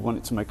who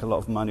wanted to make a lot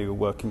of money, who were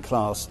working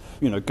class,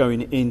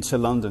 going into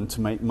London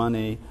to make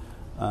money.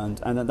 And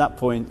at that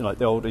point, like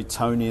the old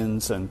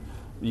Etonians and,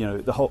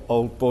 the whole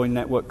old boy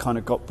network kind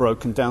of got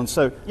broken down.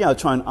 So, yeah, I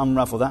try and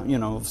unravel that.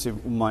 Obviously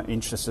my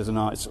interest as an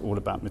artist is all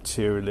about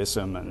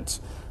materialism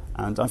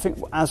and I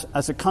think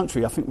as a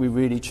country, I think we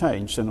really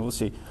changed, and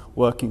obviously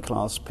working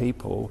class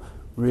people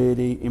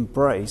really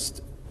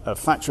embraced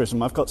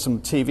Thatcherism. I've got some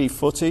TV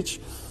footage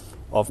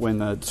of when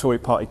the Tory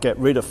party get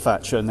rid of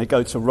Thatcher and they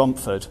go to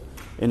Romford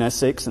in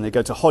Essex and they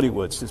go to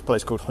Hollywood's, this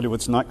place called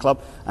Hollywood's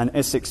nightclub, and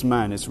Essex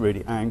man is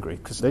really angry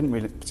because they didn't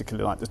really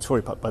particularly like the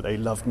Tory party, but they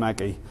loved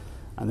Maggie,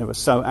 and they were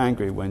so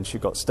angry when she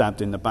got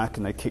stabbed in the back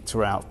and they kicked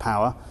her out of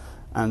power.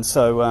 And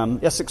so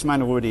Essex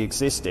man already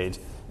existed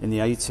in the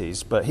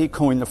 80s, but he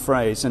coined the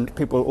phrase and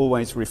people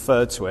always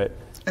referred to it.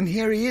 And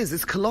here he is,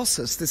 this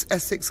Colossus, this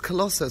Essex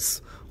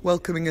Colossus,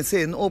 welcoming us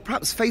in, or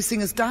perhaps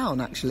facing us down,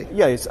 actually.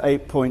 Yeah, it's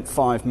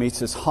 8.5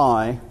 metres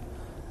high,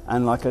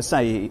 and like I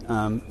say,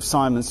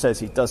 Simon says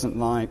he doesn't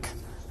like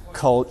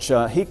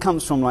culture. He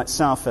comes from like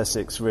South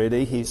Essex,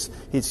 really. His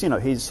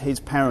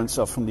parents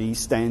are from the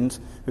East End,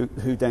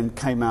 who then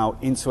came out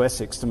into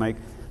Essex to make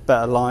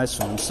better lives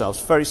for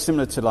themselves. Very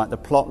similar to like the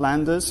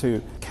Plotlanders,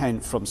 who came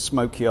from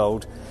smoky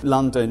old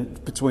London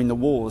between the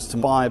wars to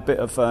buy a bit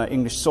of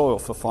English soil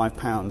for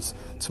 £5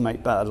 to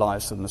make better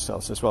lives for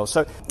themselves as well.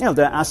 So,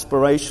 they're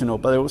aspirational,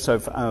 but they're also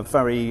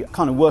very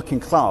kind of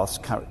working class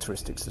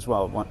characteristics as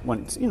well.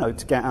 Wanting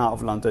to get out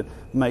of London,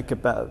 make a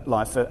better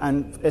life.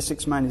 And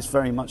Essex man is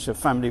very much a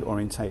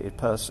family-orientated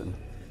person.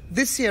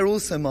 This year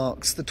also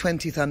marks the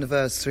 20th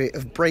anniversary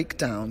of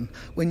Breakdown,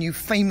 when you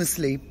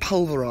famously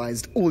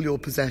pulverised all your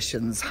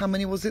possessions. How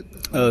many was it?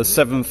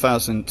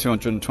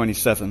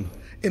 7,227.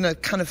 In a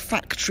kind of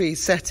factory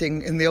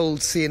setting in the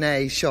old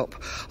C&A shop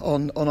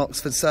on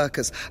Oxford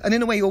Circus. And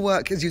in a way your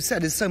work, as you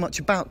said, is so much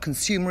about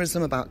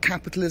consumerism, about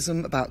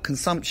capitalism, about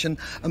consumption,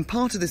 and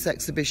part of this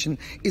exhibition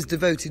is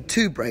devoted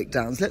to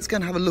breakdowns. Let's go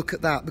and have a look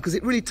at that, because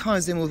it really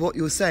ties in with what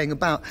you were saying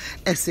about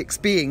Essex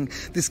being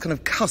this kind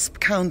of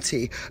cusp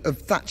county of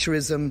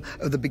Thatcherism,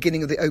 of the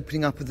beginning of the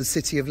opening up of the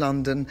City of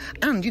London,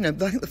 and, I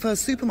think the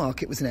first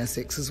supermarket was in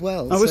Essex as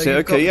well. Oh, was it?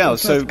 Okay, yeah.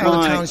 So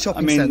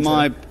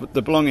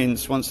the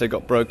belongings, once they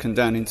got broken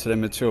down into their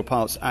material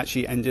parts,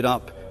 actually ended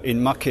up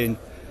in Mucking,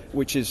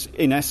 which is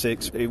in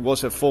Essex. It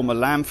was a former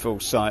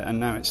landfill site, and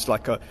now it's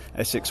like a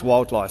Essex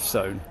wildlife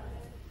zone.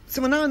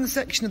 So we're now in the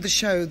section of the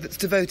show that's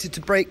devoted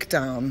to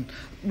Breakdown,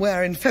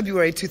 where in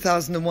February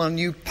 2001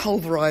 you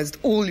pulverised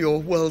all your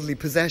worldly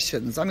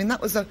possessions. I mean, that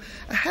was a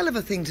hell of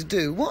a thing to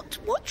do. What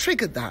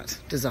triggered that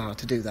desire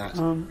to do that?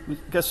 I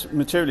guess,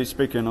 materially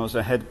speaking, I was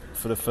ahead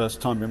for the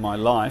first time in my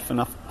life,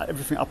 and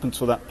everything up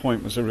until that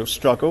point was a real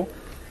struggle.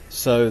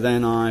 So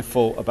then I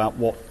thought about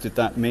what did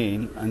that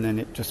mean, and then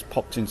it just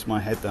popped into my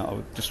head that I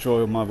would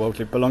destroy all my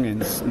worldly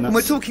belongings. And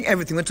we're talking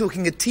everything. We're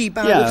talking a tea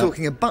bag, We're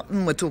talking a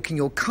button, we're talking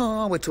your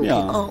car, we're talking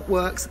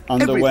artworks,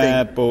 underwear,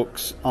 everything.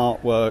 Books,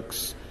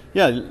 artworks.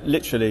 Yeah,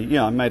 literally,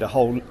 I made a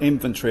whole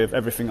inventory of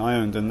everything I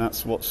owned, and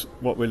that's what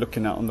we're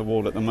looking at on the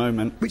wall at the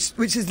moment.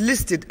 Which is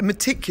listed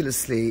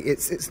meticulously.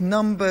 It's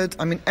numbered.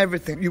 I mean,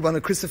 everything. You won a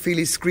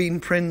Chrysophiles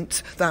screen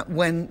print that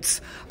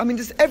went. I mean,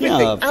 just everything.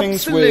 Yeah, things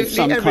absolutely with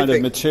some everything. kind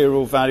of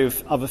material value,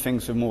 other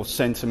things with more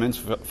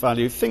sentimental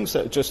value, things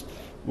that just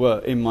were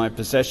in my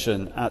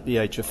possession at the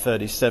age of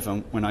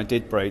 37 when I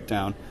did break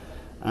down.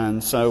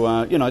 And so,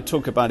 I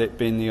talk about it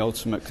being the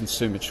ultimate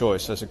consumer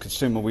choice. As a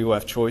consumer, we all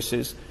have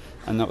choices,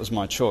 and that was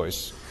my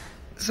choice.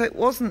 So it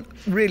wasn't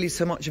really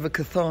so much of a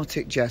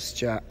cathartic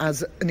gesture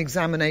as an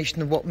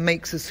examination of what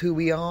makes us who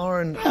we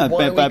are and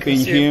why about we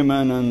being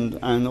human,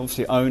 and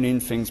obviously owning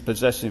things,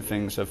 possessing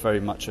things are very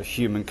much a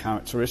human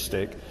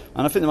characteristic.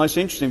 And I think the most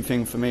interesting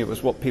thing for me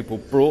was what people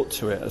brought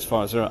to it as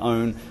far as their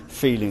own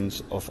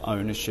feelings of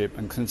ownership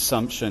and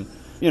consumption.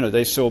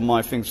 They saw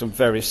my things on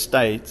various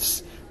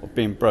states of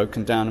being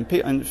broken down,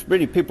 and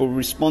really people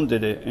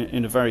responded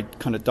in a very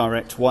kind of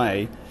direct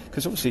way.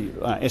 Because obviously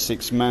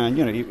Essex man,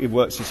 he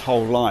works his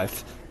whole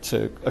life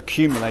to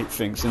accumulate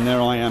things, and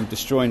there I am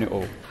destroying it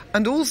all.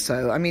 And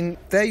also, I mean,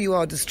 there you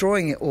are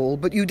destroying it all,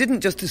 but you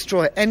didn't just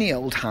destroy any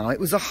old how. It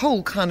was a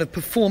whole kind of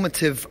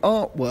performative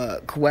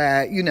artwork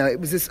where, you know, it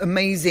was this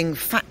amazing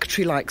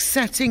factory-like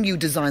setting. You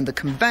designed the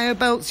conveyor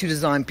belts, you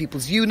designed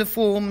people's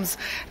uniforms.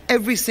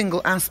 Every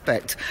single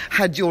aspect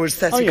had your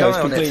aesthetic eye on it. It was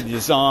completely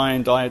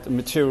designed. I had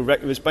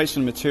it was based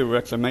on a material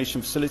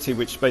reclamation facility,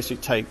 which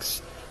basically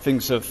takes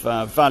things of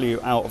value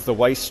out of the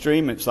waste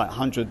stream. It's like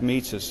 100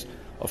 metres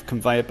of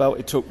conveyor belt.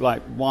 It took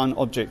like one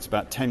object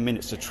about 10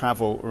 minutes to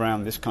travel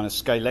around this kind of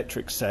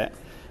scaletric set.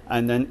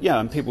 And then,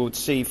 and people would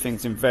see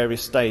things in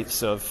various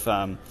states of,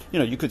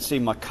 you could see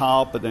my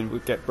car, but then it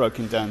would get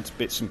broken down to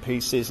bits and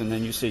pieces. And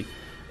then you see,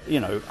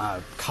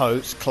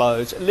 coats,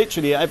 clothes,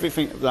 literally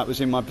everything that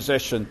was in my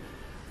possession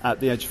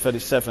at the age of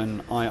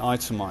 37, I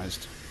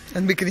itemised.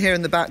 And we can hear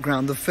in the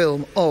background the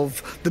film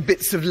of the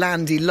bits of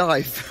Landy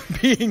life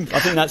being I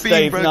think that's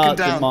being Dave Nutt,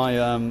 down. my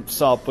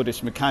Saab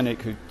Buddhist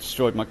mechanic who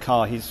destroyed my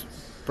car. He's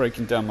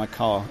breaking down my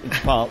car into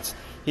parts.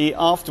 He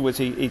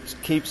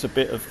keeps a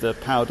bit of the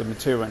powder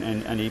material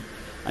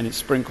and he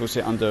sprinkles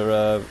it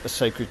under a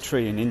sacred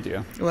tree in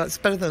India. Well, it's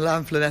better than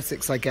landfill in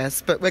Essex, I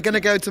guess. But we're going to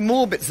go to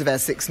more bits of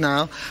Essex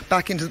now,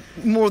 back into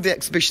more of the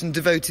exhibition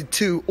devoted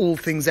to all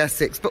things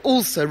Essex, but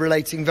also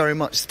relating very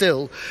much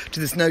still to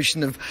this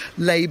notion of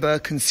labour,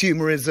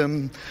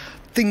 consumerism,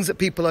 things that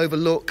people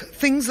overlook,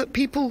 things that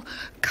people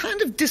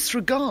kind of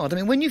disregard. I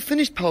mean, when you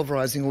finished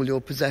pulverising all your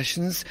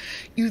possessions,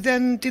 you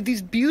then did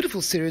these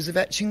beautiful series of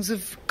etchings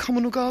of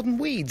communal garden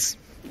weeds.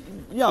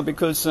 Yeah,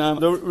 because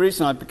the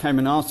reason I became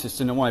an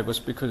artist in a way was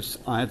because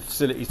I had the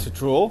facility to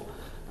draw.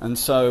 And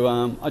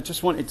so I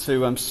just wanted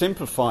to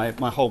simplify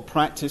my whole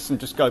practice and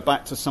just go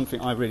back to something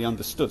I really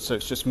understood. So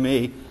it's just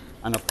me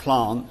and a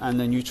plant, and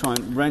then you try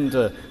and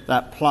render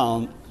that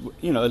plant,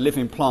 a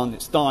living plant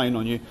that's dying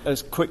on you,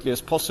 as quickly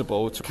as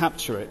possible to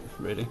capture it,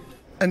 really.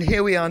 And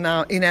here we are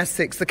now in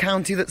Essex, the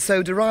county that's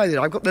so derided.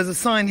 There's a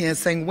sign here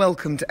saying,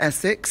 "Welcome to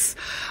Essex."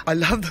 I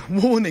love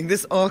the warning.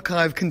 This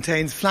archive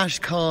contains flash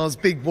cars,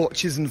 big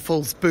watches and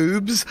false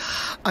boobs.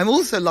 I'm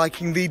also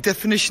liking the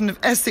definition of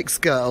Essex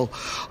girl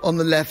on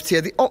the left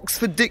here. The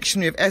Oxford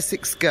Dictionary of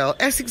Essex girl.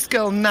 Essex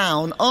girl,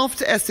 noun,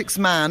 after Essex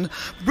man,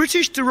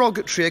 British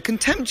derogatory, a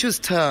contemptuous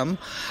term,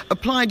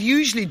 applied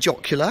usually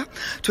jocular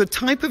to a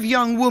type of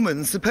young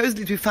woman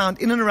supposedly to be found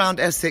in and around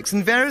Essex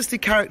and variously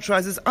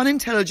characterised as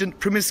unintelligent,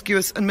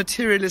 promiscuous and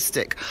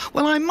materialistic.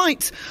 Well, I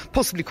might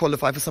possibly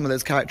qualify for some of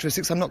those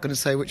characteristics. I'm not going to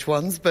say which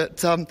ones,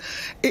 but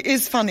it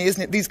is funny,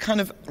 isn't it? These kind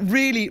of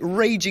really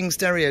raging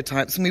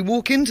stereotypes. And we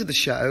walk into the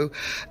show,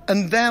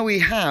 and there we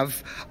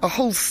have a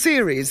whole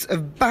series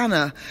of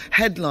banner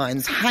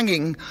headlines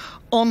hanging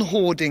on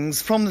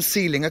hoardings from the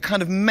ceiling, a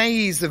kind of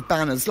maze of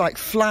banners like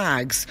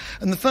flags.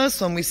 And the first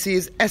one we see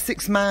is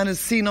 "Essex man has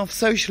seen off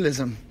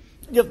socialism."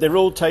 Yeah, they're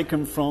all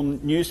taken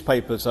from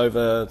newspapers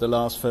over the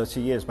last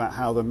 30 years about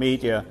how the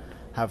media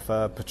have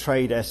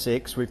portrayed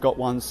Essex. We've got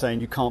one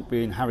saying you can't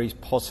be in Harry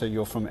Potter,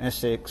 you're from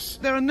Essex.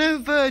 There are no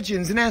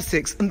virgins in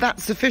Essex, and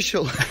that's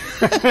official.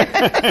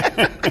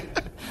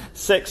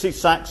 Sexy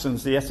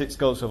Saxons, the Essex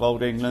girls of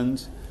Old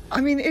England. I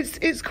mean,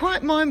 it's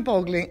quite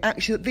mind-boggling,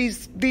 actually,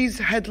 that these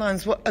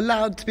headlines were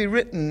allowed to be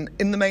written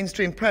in the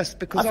mainstream press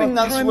because I think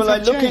our that's times have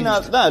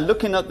changed.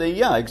 looking at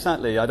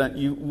exactly.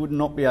 You would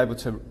not be able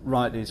to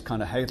write these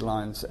kind of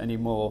headlines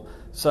anymore.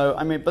 So,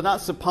 I mean, but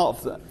that's the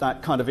part of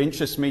that kind of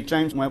interests me.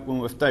 James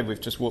Wentworth Dave,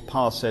 we've just walked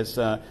past, says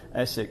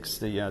Essex,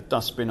 the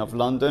dustbin of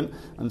London.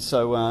 And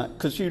so,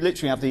 because you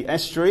literally have the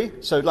estuary,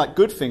 so like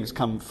good things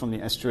come from the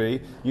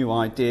estuary, new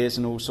ideas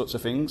and all sorts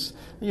of things.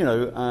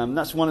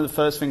 That's one of the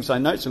first things I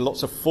noticed.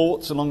 Lots of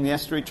forts along the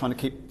estuary trying to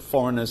keep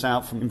foreigners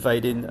out from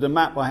invading. The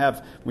map I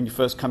have when you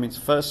first come into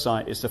first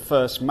sight is the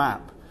first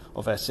map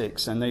of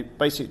Essex, and they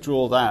basically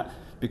draw that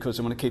because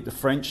they want to keep the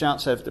French out,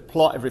 so they have to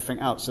plot everything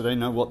out so they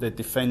know what they're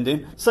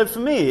defending. So for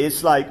me,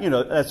 it's like,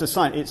 as a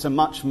sign, it's a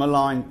much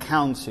maligned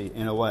county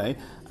in a way.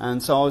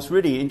 And so I was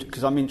really,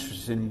 because I'm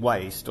interested in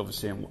waste,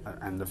 obviously,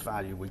 and the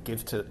value we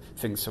give to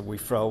things that we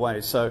throw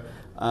away. So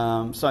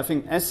I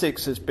think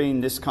Essex has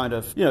been this kind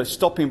of,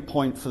 stopping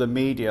point for the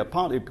media,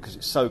 partly because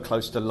it's so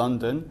close to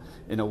London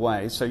in a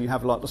way. So you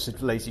have lots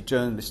of lazy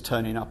journalists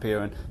turning up here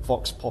and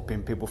vox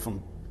popping people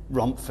from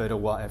Romford or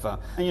whatever.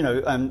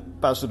 And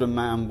Basildon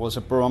Man was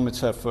a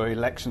barometer for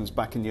elections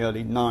back in the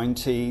early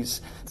 90s.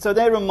 So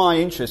they're in my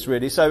interest,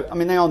 really. So, I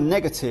mean, they are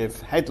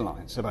negative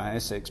headlines about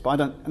Essex, but I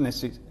don't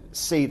necessarily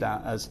see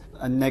that as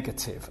a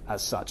negative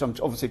as such. I'm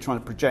obviously trying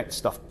to project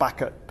stuff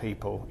back at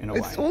people in a way.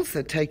 It's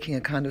also taking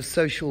a kind of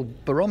social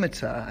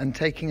barometer and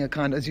taking a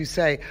kind of, as you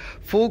say,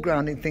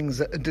 foregrounding things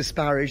that are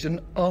disparaged and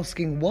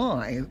asking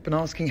why, and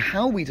asking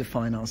how we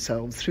define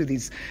ourselves through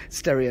these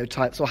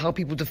stereotypes, or how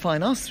people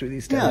define us through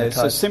these stereotypes.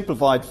 Yeah, it's a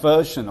simplified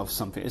version of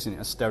something, isn't it?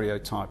 A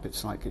stereotype.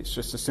 It's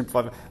just a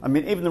simplified. I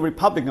mean, even the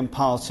Republican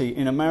Party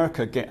in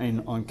America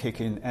getting on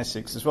kicking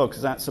Essex as well,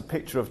 because that's a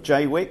picture of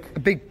Jaywick. A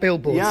big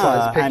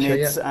billboard-sized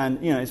picture, and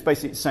it's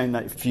basically saying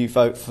saying that if you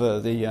vote for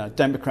the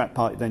Democrat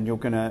Party, then you're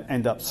going to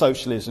end up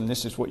socialism.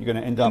 This is what you're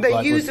going to end up They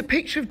like. used a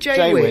picture of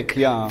Jaywick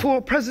yeah.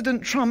 for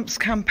President Trump's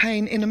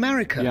campaign in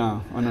America.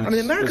 Yeah, I know. I mean,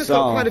 America's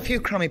got quite a few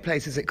crummy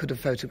places it could have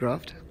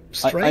photographed.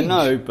 Strange. I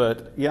know,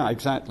 but yeah,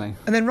 exactly.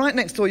 And then right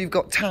next door you've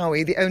got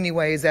Towie, The Only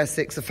Way is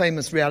Essex, a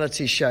famous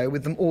reality show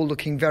with them all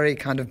looking very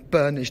kind of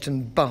burnished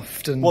and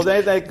buffed and well,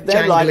 they're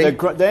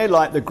jangly. they're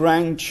like the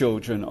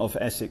grandchildren of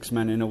Essex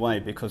Man in a way,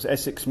 because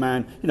Essex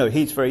Man,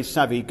 he's very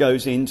savvy. He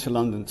goes into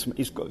London.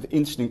 He's got the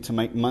instinct to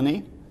make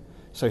money.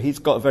 So he's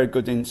got a very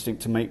good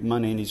instinct to make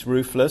money, and he's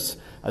ruthless,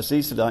 as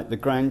these are like the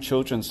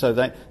grandchildren. So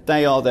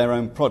they are their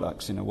own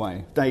products in a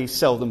way. They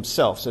sell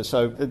themselves.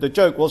 So the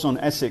joke was on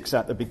Essex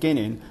at the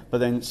beginning, but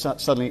then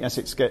suddenly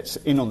Essex gets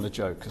in on the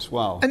joke as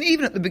well. And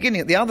even at the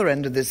beginning, at the other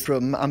end of this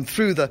room,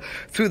 through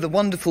the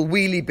wonderful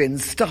wheelie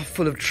bins stuffed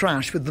full of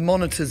trash with the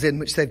monitors in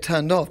which they've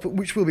turned off, but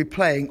which will be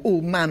playing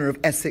all manner of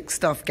Essex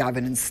stuff.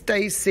 Gavin and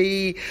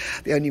Stacey,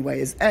 The Only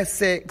Way is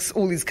Essex,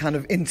 all these kind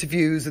of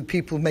interviews with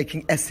people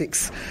making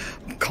Essex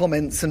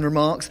comments and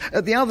remarks.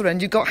 At the other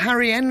end, you've got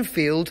Harry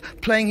Enfield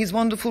playing his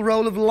wonderful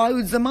role of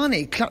loads of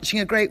money,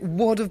 clutching a great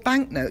wad of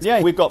banknotes.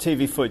 Yeah, we've got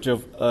TV footage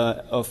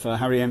of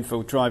Harry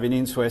Enfield driving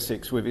into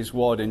Essex with his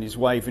wad, and he's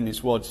waving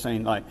his wad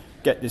saying, like,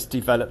 get this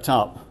developed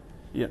up.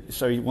 Yeah,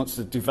 so he wants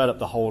to develop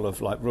the whole of,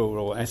 like,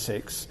 rural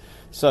Essex.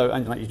 So,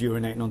 and like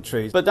urinating on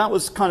trees. But that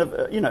was kind of,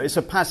 it's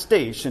a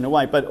pastiche in a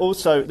way, but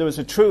also there was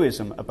a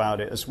truism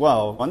about it as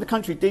well. And the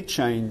country did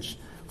change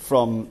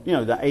from, the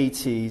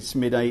 80s,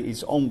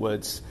 mid-80s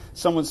onwards.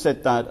 Someone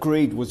said that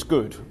greed was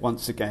good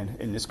once again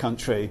in this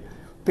country.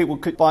 People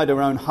could buy their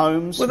own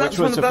homes, which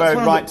was a very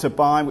right to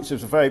buy, which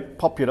was a very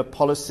popular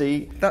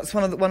policy. That's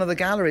one of the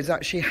galleries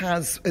actually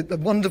has a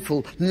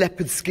wonderful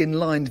leopard skin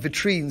lined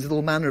vitrines with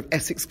all manner of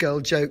Essex girl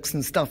jokes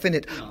and stuff in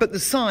it. But the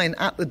sign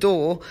at the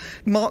door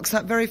marks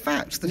that very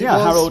fact. That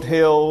Harold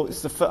Hill.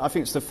 I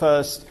think it's the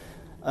first.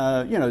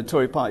 The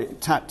Tory party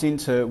tapped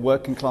into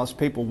working class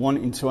people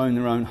wanting to own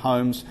their own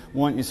homes,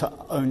 wanting to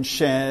own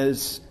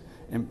shares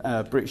in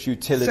British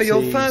utilities. So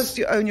your first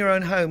own your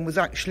own home was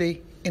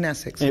actually in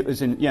Essex? It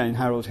was in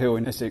Harold Hill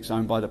in Essex,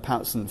 owned by the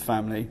Patterson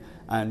family.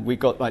 And we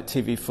got like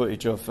TV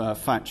footage of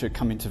Thatcher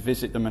coming to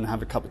visit them and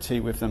have a cup of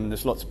tea with them. And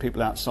there's lots of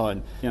people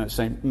outside,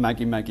 saying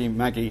Maggie, Maggie,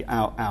 Maggie,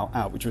 out, out,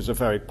 out, which was a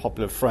very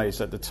popular phrase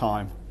at the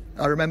time.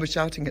 I remember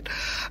shouting it.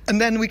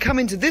 And then we come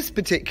into this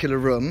particular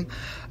room,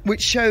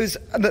 which shows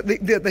that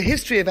the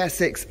history of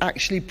Essex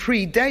actually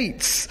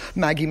predates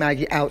Maggie,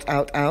 Maggie, out,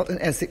 out, out,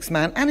 and Essex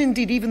Man, and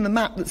indeed even the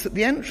map that's at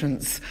the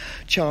entrance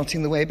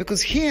charting the way,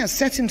 because here,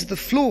 set into the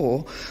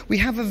floor, we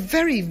have a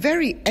very,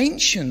 very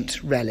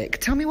ancient relic.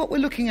 Tell me what we're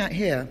looking at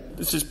here.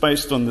 This is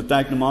based on the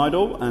Dagenham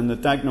Idol, and the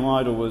Dagenham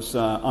Idol was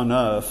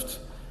unearthed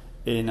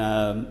in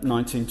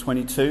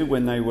 1922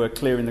 when they were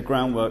clearing the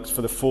groundworks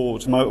for the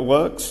Ford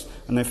motorworks,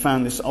 and they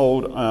found this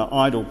old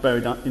idol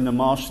buried up in the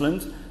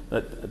marshland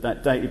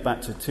that dated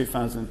back to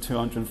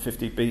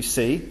 2250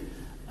 BC,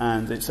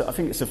 and I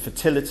think it's a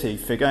fertility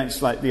figure.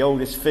 It's like the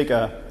oldest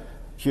figure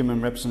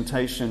human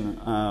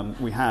representation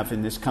we have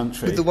in this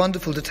country. With the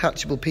wonderful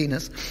detachable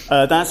penis.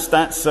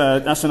 That's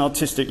an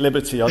artistic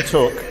liberty I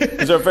took.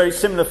 There are very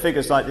similar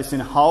figures like this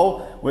in Hull,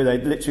 where they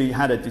literally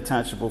had a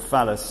detachable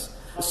phallus.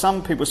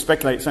 Some people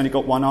speculate it's only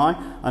got one eye,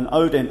 and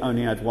Odin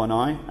only had one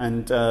eye,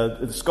 and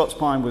the Scots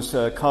pine was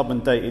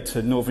carbon dated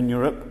to Northern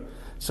Europe,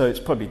 so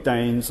it's probably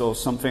Danes or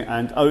something,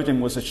 and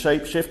Odin was a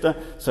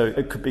shapeshifter, so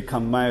it could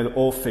become male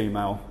or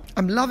female.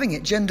 I'm loving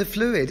it, gender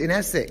fluid in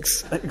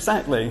Essex.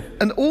 Exactly.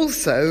 And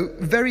also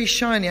very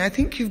shiny. I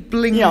think you've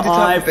blinged it up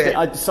a bit.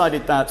 I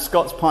decided that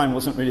Scots pine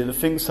wasn't really the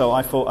thing, so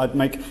I thought I'd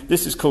make...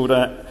 This is called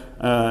a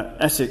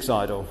Essex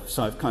Idol,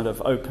 so I've kind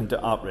of opened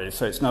it up really,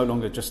 so it's no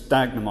longer just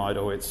Dagenham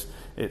Idol, it's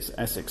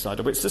Essex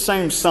Idol, but it's the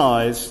same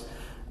size,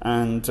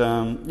 and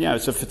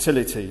it's a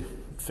fertility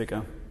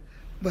figure.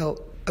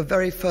 Well, a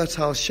very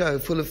fertile show,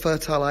 full of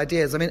fertile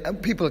ideas. I mean,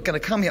 people are going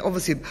to come here.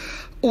 Obviously,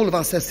 all of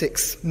us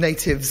Essex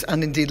natives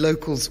and indeed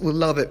locals will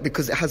love it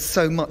because it has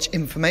so much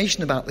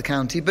information about the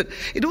county, but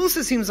it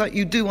also seems like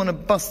you do want to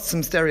bust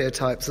some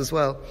stereotypes as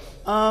well.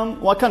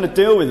 Well, I kind of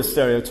deal with the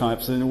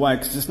stereotypes in a way,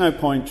 because there's no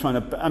point trying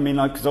to...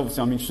 because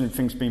obviously I'm interested in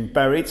things being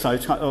buried, so I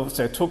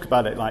talk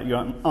about it like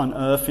you're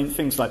unearthing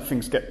things, like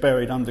things get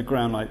buried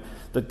underground, like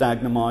the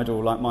Dagenham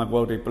Idol, like my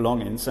worldly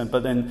belongings,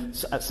 but then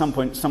at some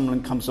point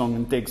someone comes along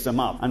and digs them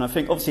up. And I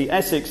think obviously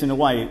Essex, in a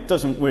way,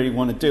 doesn't really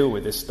want to deal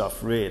with this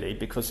stuff, really,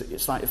 because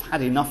it's like they've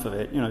had enough of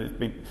it. They've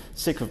been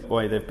sick of the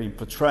way they've been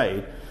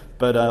portrayed.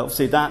 But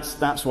obviously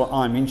that's what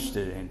I'm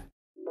interested in.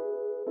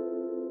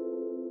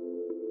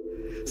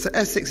 So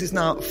Essex is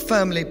now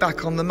firmly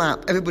back on the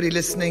map. Everybody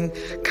listening,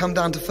 come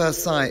down to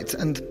First Sight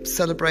and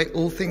celebrate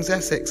all things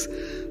Essex.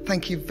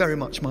 Thank you very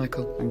much,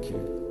 Michael. Thank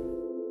you.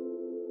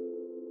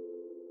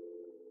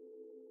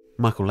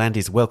 Michael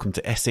Landy's Welcome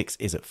to Essex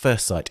is at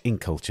First Sight in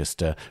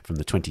Colchester from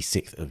the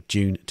 26th of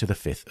June to the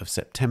 5th of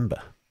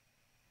September.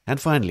 And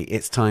finally,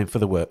 it's time for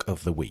the work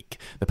of the week.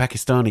 The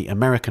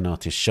Pakistani-American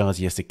artist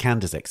Shahzia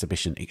Sikander's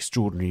exhibition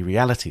Extraordinary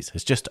Realities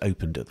has just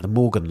opened at the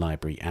Morgan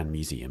Library and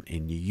Museum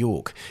in New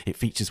York. It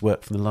features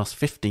work from the last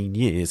 15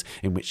 years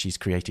in which she's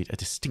created a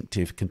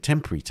distinctive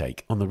contemporary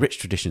take on the rich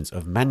traditions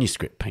of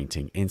manuscript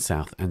painting in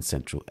South and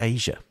Central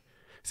Asia.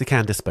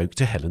 Sikander spoke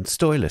to Helen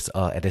Stoyless,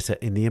 our editor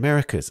in the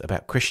Americas,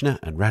 about Krishna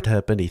and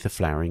Radha beneath a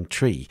flowering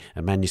tree,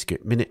 a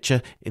manuscript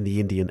miniature in the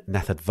Indian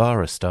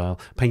Nathdvara style,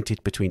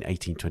 painted between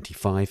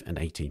 1825 and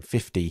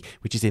 1850,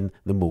 which is in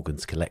the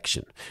Morgan's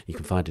collection. You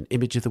can find an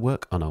image of the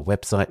work on our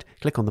website,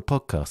 click on the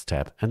podcast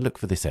tab and look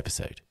for this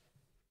episode.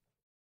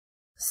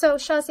 So,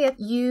 Shahzia,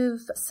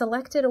 you've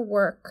selected a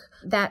work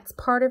that's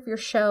part of your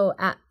show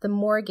at the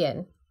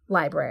Morgan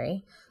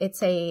Library.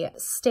 It's a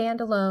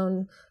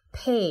standalone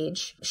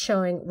page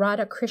showing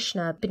Radha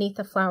Krishna beneath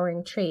a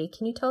flowering tree.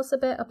 Can you tell us a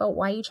bit about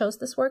why you chose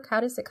this work? How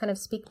does it kind of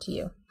speak to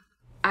you?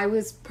 I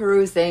was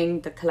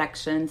perusing the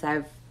collections.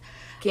 I've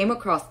came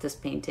across this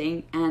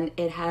painting and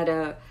it had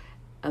a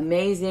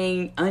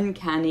amazing,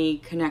 uncanny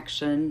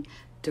connection,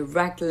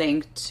 direct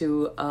link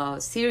to a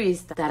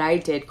series that I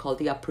did called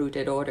The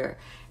Uprooted Order.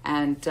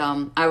 And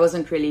I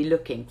wasn't really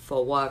looking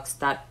for works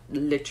that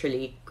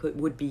literally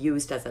would be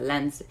used as a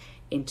lens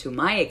into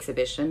my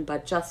exhibition,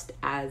 but just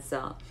as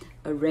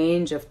a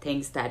range of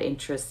things that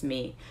interest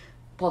me,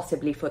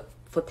 possibly for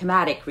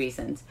thematic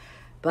reasons.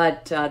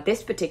 But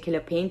this particular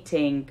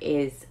painting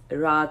is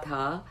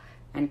Radha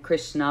and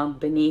Krishna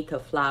beneath a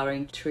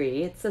flowering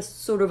tree. It's a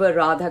sort of a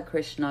Radha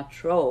Krishna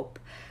trope.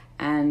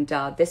 And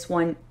this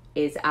one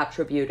is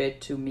attributed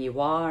to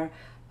Mewar,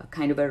 a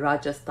kind of a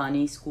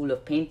Rajasthani school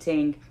of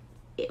painting.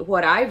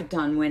 What I've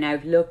done when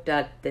I've looked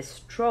at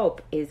this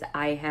trope is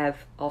I have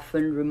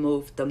often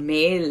removed the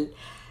male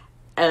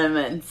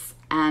elements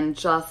and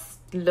just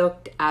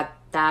looked at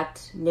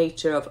that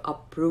nature of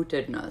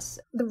uprootedness.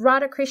 The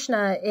Radha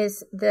Krishna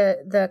is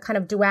the kind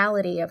of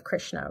duality of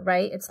Krishna,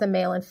 right? It's the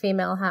male and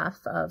female half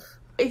of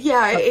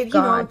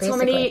God, so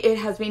many, it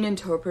has been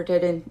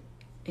interpreted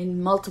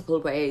in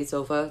multiple ways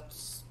over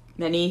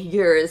many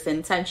years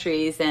and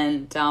centuries,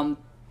 and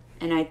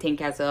I think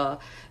as a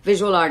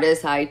visual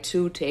artist, I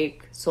too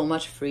take so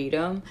much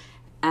freedom,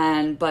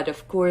 but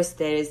of course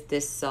there is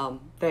this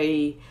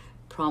very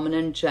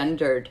prominent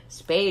gendered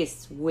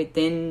space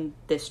within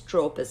this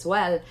trope as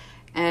well.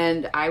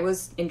 And I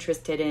was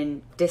interested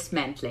in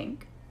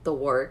dismantling the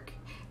work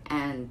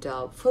and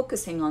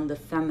focusing on the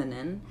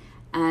feminine,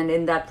 and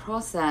in that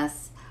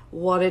process,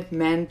 what it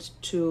meant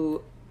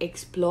to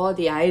explore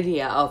the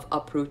idea of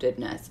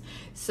uprootedness.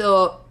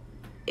 So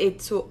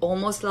it's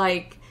almost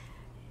like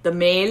the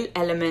male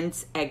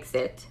elements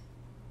exit,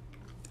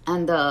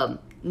 and the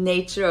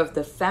nature of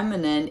the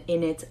feminine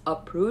in its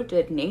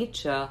uprooted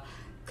nature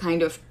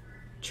kind of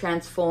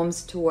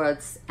transforms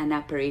towards an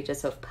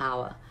apparatus of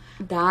power.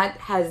 That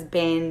has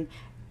been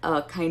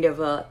a kind of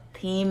a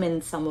theme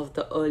in some of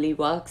the early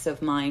works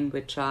of mine,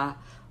 which are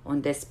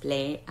on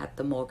display at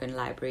the Morgan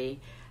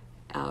Library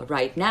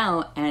right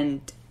now.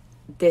 And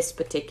this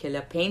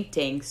particular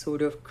painting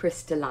sort of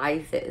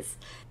crystallizes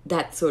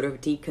that sort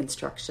of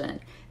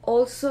deconstruction.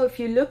 Also, if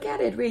you look at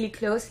it really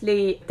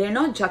closely, they're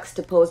not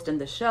juxtaposed in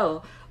the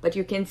show, but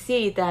you can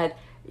see that,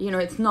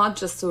 it's not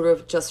just sort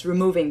of just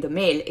removing the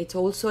male. It's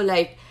also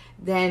like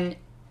then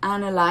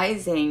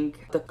analyzing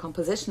the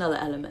compositional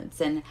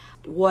elements and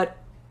what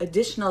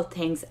additional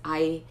things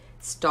I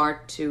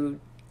start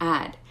to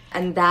add.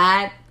 And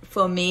that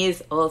for me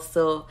is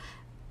also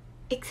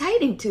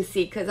exciting to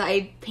see, because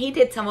I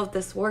painted some of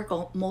this work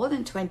more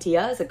than 20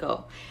 years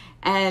ago.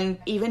 And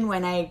even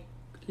when I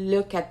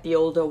look at the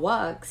older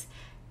works,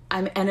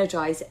 I'm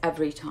energized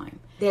every time.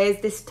 There's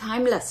this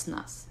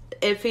timelessness.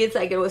 It feels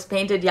like it was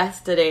painted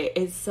yesterday.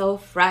 It's so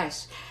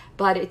fresh,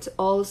 but it's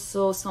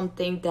also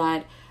something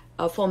that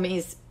for me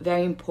is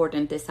very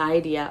important, this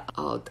idea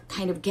of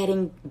kind of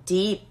getting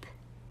deep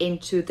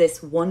into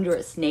this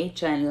wondrous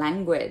nature and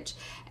language,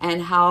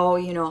 and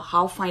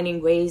how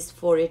finding ways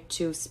for it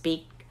to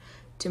speak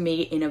to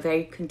me in a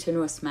very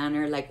continuous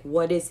manner. Like,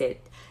 what is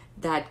it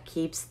that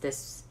keeps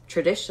this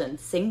tradition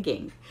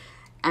singing,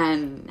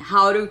 and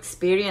how to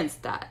experience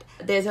that.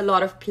 There's a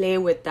lot of play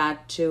with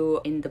that too.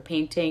 In the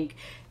painting,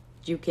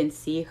 you can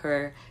see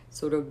her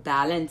sort of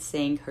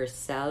balancing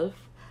herself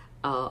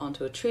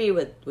onto a tree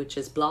which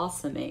is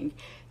blossoming.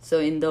 So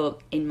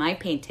in my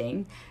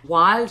painting,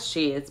 while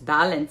she is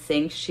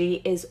balancing,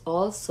 she is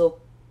also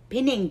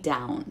pinning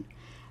down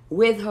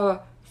with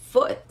her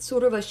foot,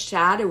 sort of a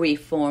shadowy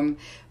form,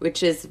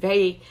 which is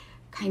very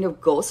kind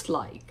of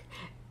ghost-like,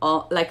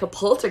 like a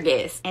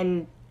poltergeist.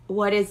 And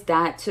what is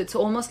that? So it's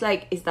almost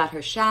like, is that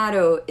her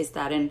shadow? Is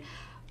that an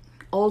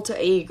alter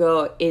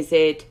ego? Is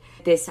it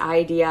this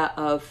idea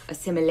of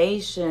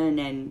assimilation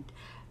and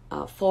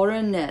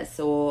foreignness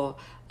or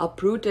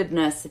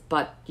uprootedness,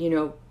 but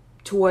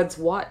towards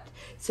what?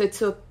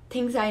 So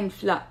things are in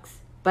flux,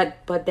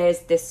 but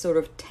there's this sort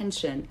of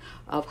tension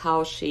of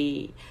how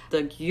the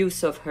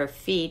use of her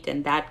feet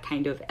and that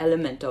kind of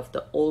element of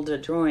the older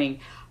drawing,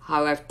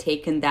 how I've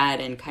taken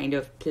that and kind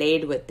of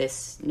played with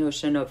this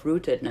notion of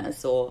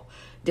rootedness or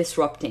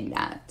disrupting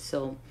that.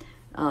 So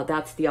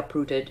that's the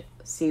Uprooted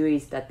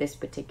series that this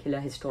particular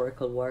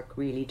historical work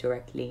really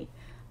directly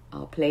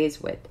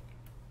plays with.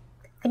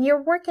 And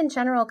your work in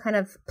general kind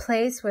of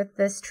plays with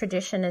this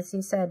tradition, as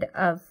you said,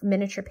 of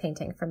miniature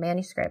painting from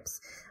manuscripts,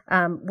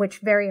 which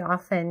very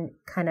often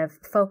kind of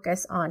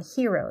focus on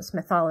heroes,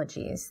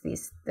 mythologies,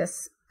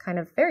 this kind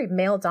of very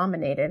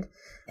male-dominated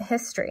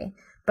history.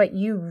 But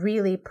you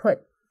really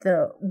put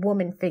the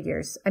woman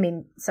figures, I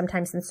mean,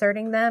 sometimes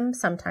inserting them,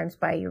 sometimes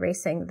by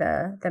erasing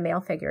the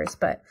male figures,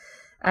 but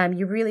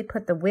you really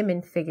put the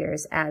women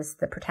figures as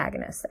the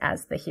protagonists,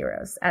 as the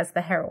heroes, as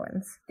the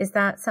heroines. Is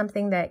that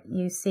something that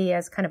you see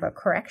as kind of a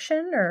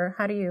correction, or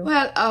how do you?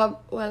 Well,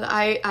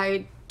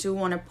 I do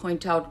want to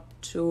point out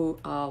to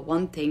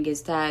one thing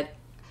is that,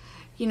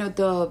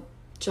 the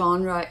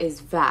genre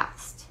is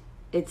vast.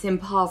 It's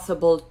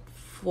impossible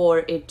for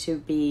it to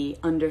be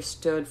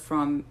understood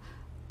from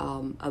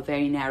a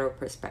very narrow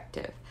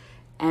perspective.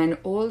 And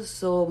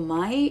also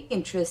my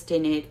interest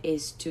in it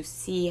is to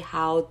see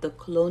how the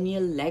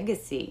colonial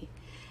legacy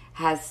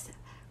has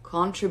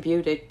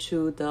contributed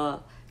to the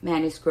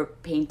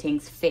manuscript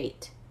painting's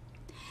fate.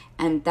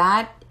 And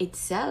that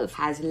itself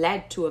has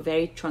led to a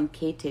very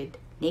truncated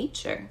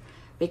nature,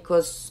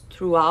 because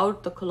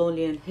throughout the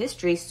colonial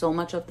history, so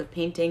much of the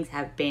paintings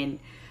have been,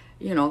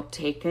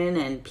 taken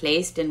and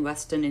placed in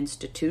Western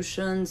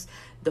institutions.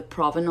 The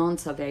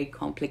provenance are very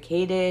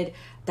complicated.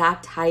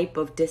 That type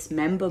of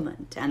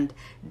dismemberment and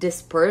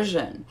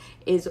dispersion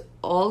is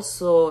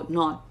also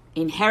not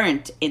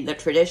inherent in the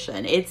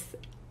tradition.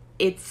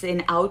 It's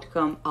an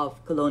outcome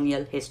of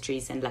colonial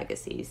histories and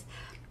legacies.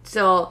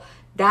 So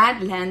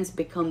that lens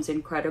becomes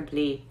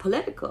incredibly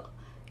political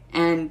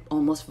and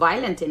almost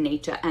violent in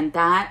nature. And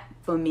that,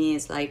 for me,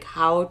 is like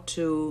how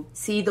to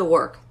see the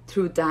work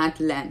through that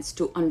lens,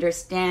 to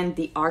understand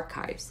the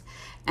archives.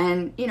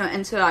 And,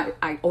 and so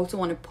I also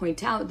want to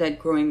point out that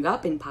growing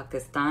up in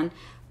Pakistan,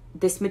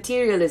 this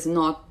material is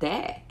not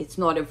there. It's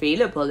not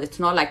available. It's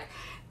not like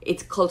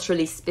it's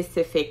culturally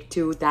specific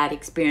to that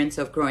experience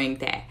of growing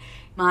there.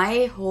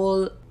 My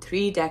whole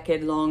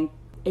 3-decade-long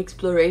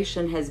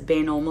exploration has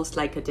been almost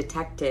like a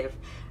detective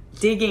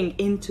digging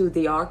into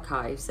the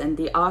archives, and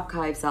the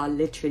archives are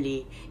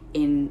literally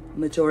in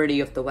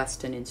majority of the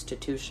Western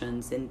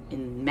institutions,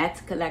 in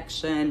Met's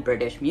collection,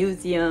 British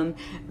Museum,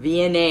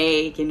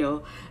 V&A.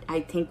 I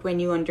think when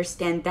you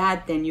understand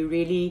that, then you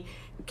really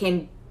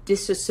can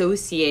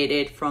disassociate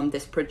it from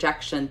this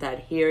projection that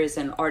here is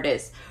an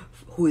artist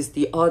who is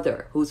the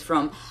other, who's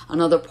from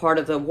another part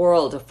of the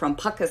world, from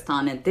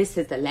Pakistan, and this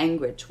is the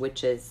language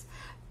which is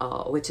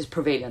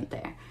prevalent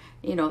there.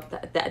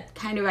 That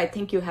kind of, I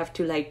think you have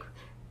to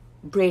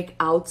break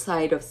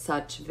outside of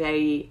such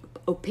very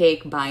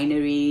opaque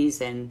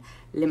binaries and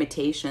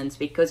limitations,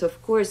 because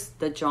of course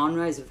the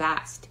genre is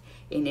vast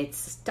in its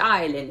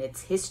style, in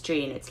its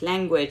history, in its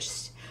language,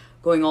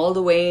 going all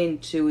the way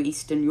into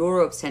Eastern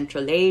Europe,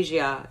 Central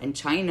Asia, and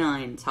China,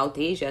 and South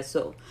Asia,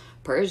 so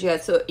Persia.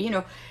 So,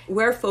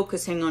 we're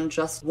focusing on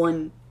just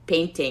one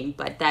painting,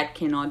 but that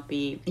cannot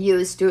be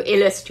used to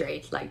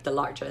illustrate the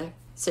larger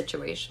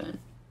situation.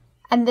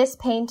 And this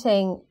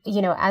painting,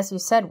 as you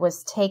said,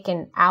 was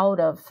taken out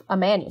of a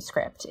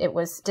manuscript. It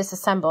was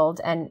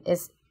disassembled and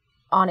is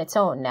on its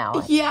own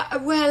now. Yeah,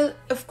 well,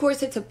 of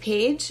course, it's a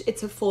page.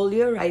 It's a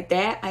folio right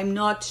there. I'm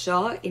not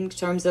sure in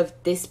terms of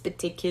this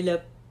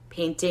particular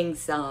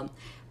painting's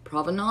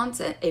provenance,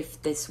 if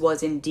this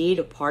was indeed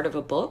a part of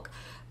a book.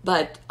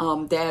 But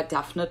there are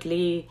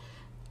definitely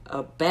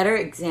better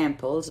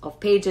examples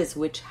of pages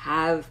which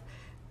have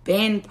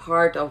been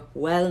part of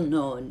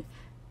well-known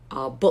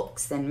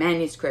books and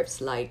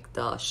manuscripts, like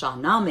the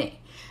Shahnameh,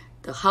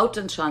 the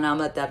Houghton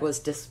Shahnameh that was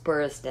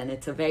dispersed, and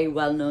it's a very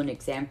well-known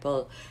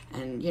example.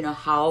 And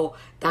how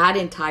that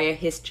entire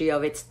history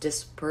of its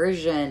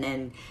dispersion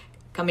and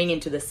coming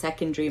into the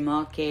secondary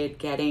market,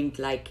 getting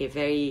a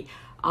very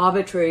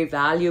arbitrary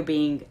value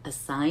being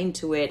assigned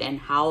to it, and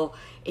how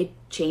it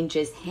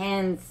changes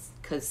hands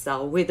because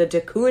with the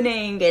de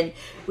Kooning. And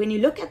when you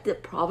look at the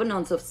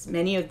provenance of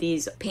many of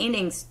these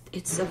paintings,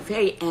 it's a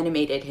very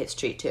animated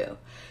history too.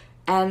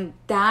 And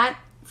that,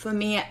 for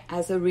me,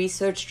 as a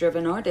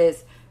research-driven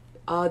artist,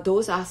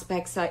 those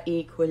aspects are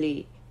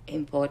equally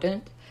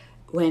important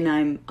when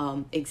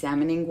I'm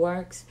examining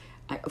works.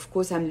 Of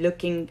course, I'm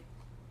looking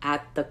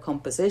at the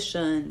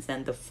compositions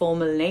and the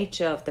formal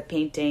nature of the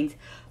paintings,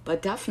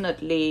 but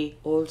definitely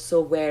also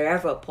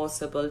wherever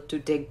possible to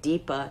dig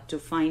deeper to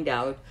find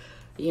out,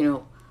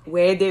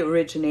 where they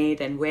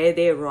originate and where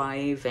they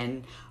arrive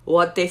and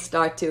what they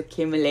start to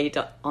accumulate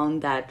on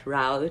that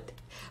route.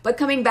 But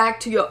coming back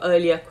to your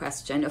earlier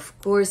question, of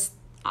course,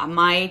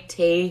 my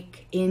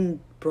take in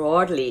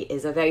broadly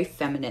is a very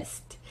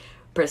feminist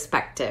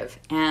perspective,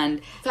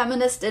 and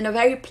feminist in a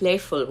very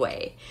playful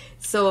way.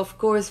 So of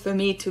course, for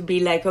me to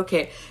be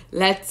okay,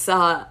 let's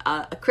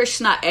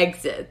Krishna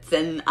exits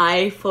and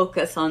I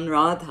focus on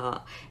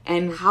Radha,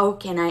 and how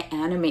can I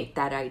animate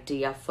that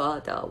idea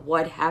further?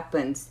 What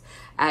happens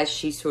as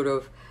she sort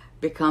of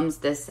becomes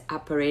this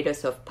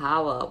apparatus of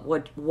power.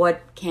 What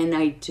can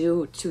I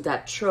do to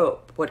that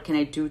trope? What can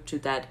I do to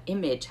that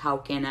image? How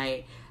can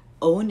I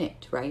own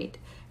it, right?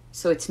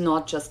 So it's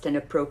not just an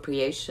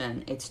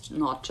appropriation. It's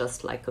not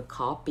just like a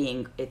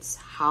copying. It's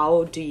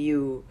how do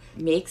you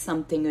make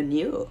something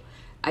anew?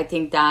 I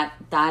think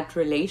that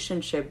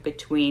relationship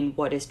between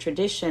what is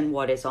tradition,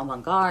 what is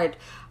avant-garde,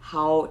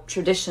 how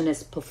tradition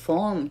is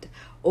performed,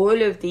 all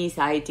of these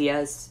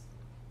ideas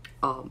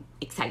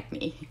excite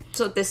me.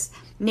 So this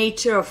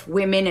nature of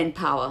women and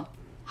power,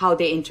 how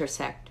they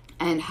intersect,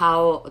 and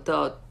how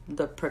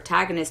the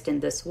protagonist in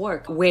this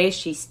work, where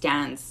she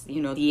stands,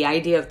 the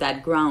idea of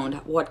that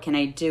ground, what can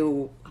I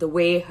do, the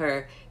way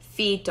her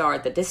feet are,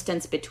 the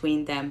distance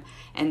between them,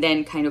 and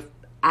then kind of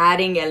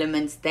adding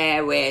elements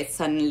there where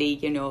suddenly,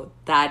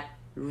 that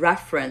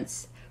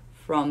reference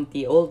from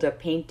the older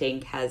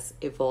painting has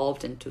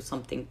evolved into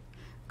something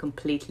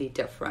completely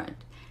different.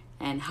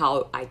 And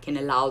how I can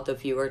allow the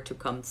viewer to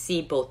come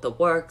see both the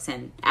works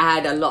and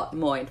add a lot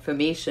more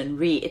information.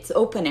 It's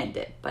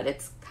open-ended, but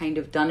it's kind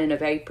of done in a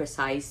very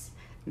precise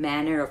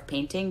manner of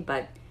painting.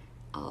 But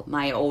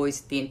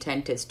the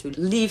intent is to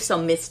leave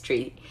some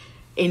mystery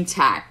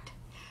intact.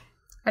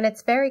 And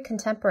it's very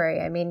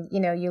contemporary. I mean,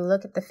 you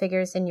look at the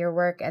figures in your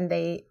work and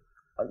they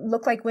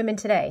look like women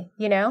today,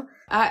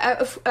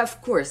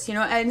 Of course,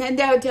 and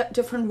there are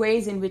different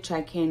ways in which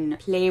I can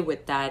play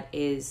with that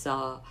is...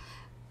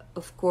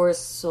 Of course,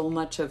 so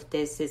much of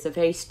this is a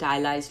very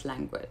stylized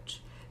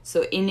language.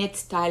 So in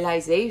its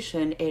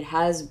stylization, it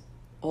has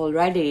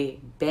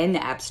already been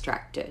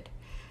abstracted.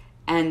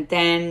 And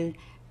then,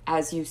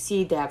 as you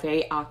see, there are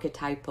very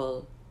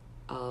archetypal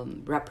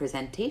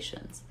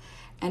representations.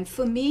 And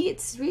for me,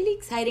 it's really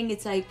exciting.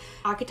 It's like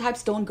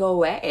archetypes don't go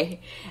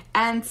away.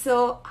 And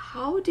so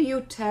how do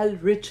you tell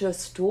richer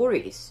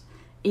stories,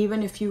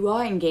 even if you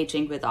are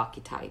engaging with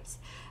archetypes?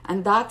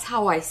 And that's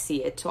how I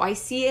see it. So I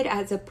see it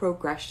as a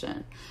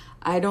progression.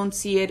 I don't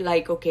see it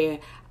like,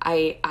 okay,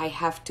 I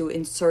have to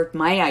insert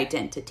my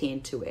identity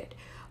into it.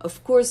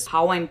 Of course,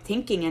 how I'm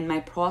thinking and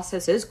my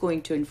process is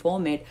going to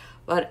inform it,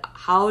 but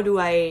how do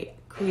I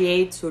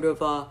create sort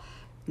of a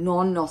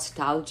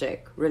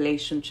non-nostalgic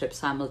relationship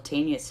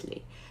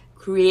simultaneously?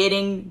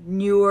 Creating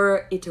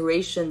newer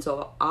iterations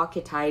of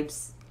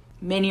archetypes.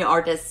 Many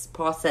artists'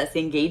 process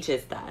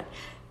engages that,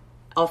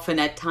 often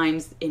at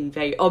times in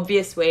very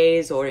obvious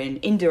ways or in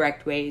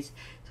indirect ways.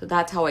 So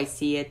that's how I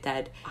see it,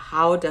 that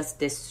how does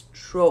this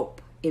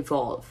trope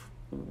evolve?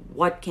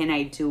 What can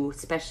I do,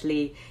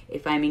 especially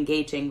if I'm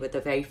engaging with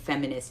a very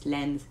feminist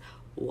lens?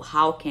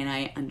 How can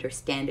I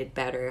understand it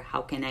better?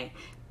 How can I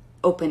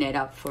open it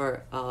up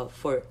for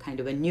kind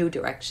of a new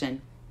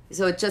direction?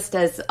 So just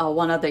as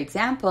one other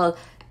example,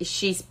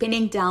 she's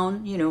pinning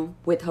down,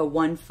 with her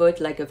one foot,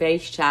 like a very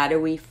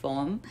shadowy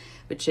form,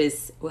 which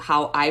is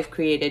how I've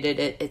created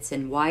it. It's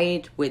in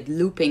white with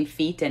looping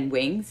feet and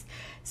wings.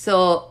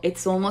 So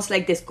it's almost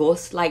like this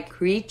ghost-like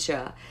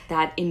creature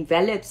that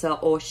envelops her,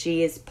 or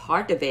she is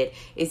part of it,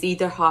 is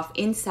either half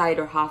inside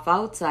or half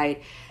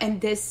outside.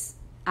 And this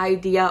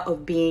idea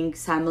of being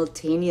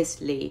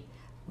simultaneously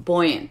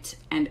buoyant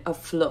and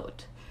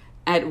afloat,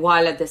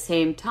 while at the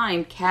same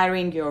time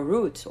carrying your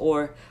roots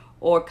or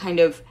kind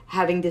of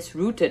having this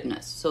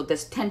rootedness. So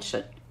this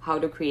tension, how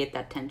to create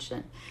that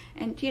tension.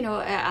 And,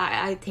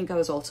 I think I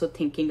was also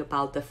thinking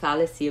about the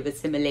fallacy of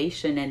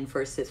assimilation and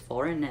versus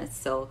foreignness.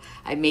 So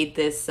I made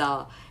this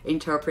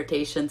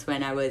interpretations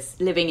when I was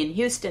living in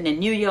Houston and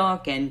New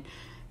York and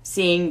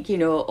seeing,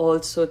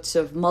 all sorts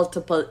of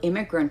multiple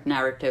immigrant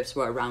narratives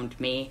were around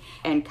me,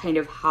 and kind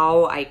of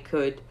how I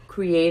could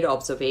create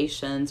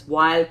observations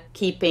while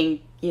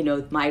keeping,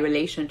 my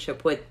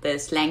relationship with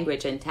this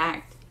language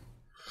intact.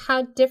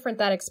 How different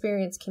that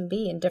experience can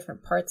be in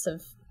different parts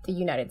of the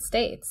United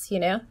States,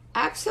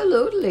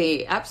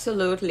 Absolutely.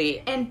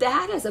 And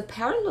that is a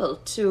parallel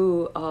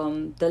to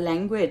the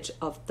language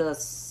of the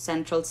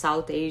Central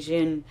South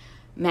Asian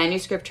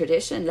manuscript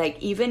tradition. Like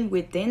even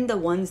within the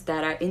ones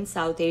that are in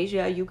South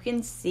Asia, you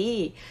can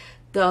see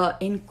the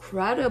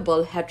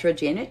incredible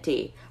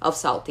heterogeneity of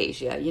South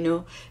Asia.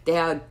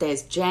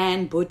 There's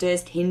Jain,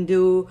 Buddhist,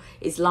 Hindu,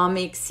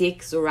 Islamic,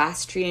 Sikh,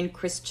 Zoroastrian,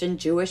 Christian,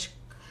 Jewish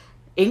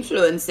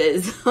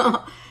influences.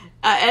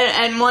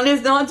 And one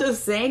is not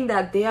just saying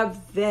that, they are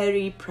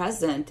very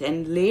present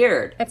and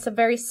layered. It's a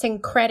very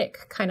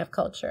syncretic kind of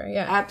culture,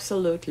 yeah.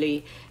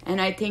 Absolutely. And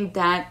I think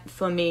that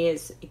for me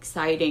is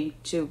exciting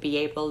to be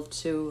able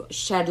to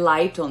shed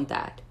light on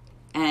that.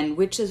 And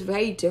which is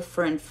very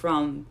different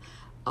from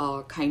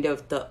kind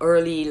of the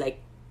early, like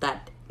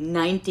that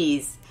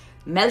 90s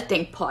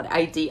melting pot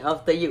idea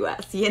of the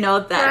US,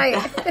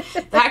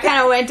 that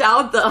kind of went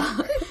out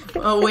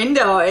the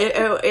window.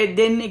 It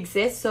didn't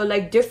exist. So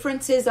like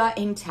differences are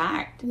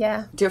intact.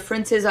 Yeah.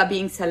 Differences are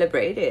being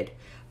celebrated.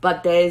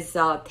 But there's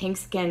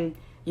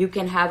you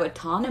can have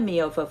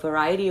autonomy of a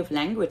variety of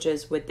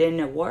languages within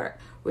a work,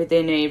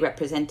 within a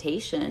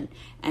representation,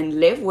 and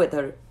live with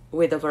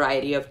a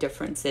variety of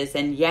differences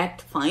and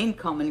yet find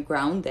common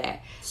ground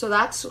there. So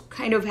that's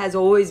kind of has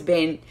always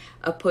been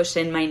a push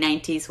in my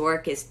 90s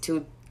work, is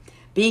to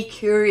be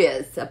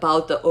curious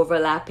about the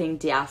overlapping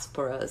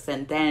diasporas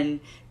and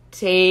then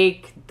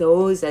take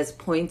those as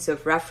points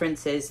of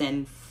references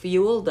and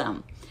fuel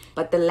them.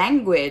 But the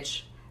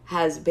language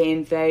has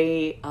been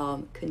very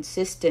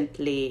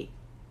consistently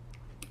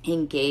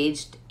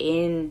engaged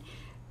in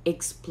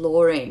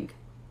exploring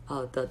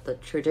the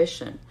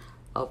tradition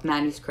of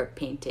manuscript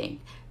painting,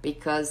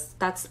 because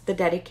that's the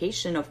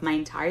dedication of my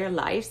entire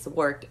life's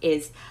work,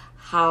 is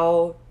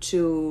how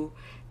to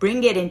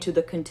bring it into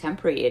the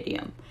contemporary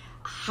idiom,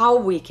 how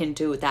we can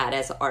do that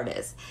as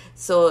artists.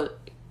 So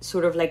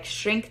sort of like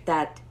shrink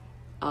that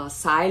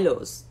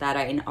silos that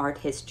are in art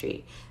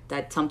history,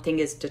 that something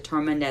is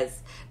determined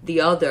as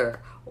the other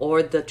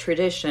or the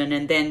tradition,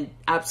 and then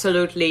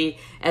absolutely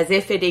as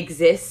if it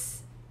exists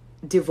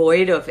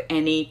devoid of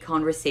any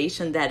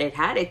conversation that it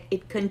had.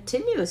 It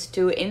continues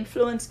to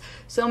influence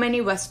so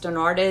many Western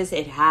artists.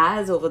 It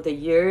has over the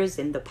years,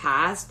 in the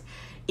past,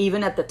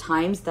 even at the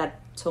times that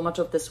so much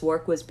of this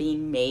work was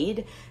being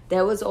made,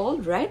 there was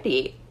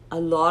already a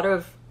lot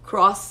of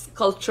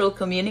cross-cultural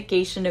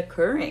communication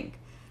occurring.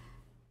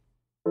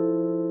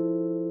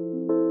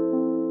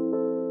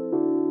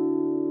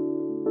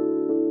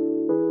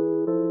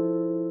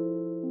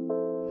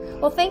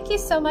 Well, thank you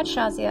so much,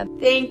 Shahzia.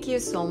 Thank you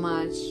so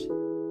much.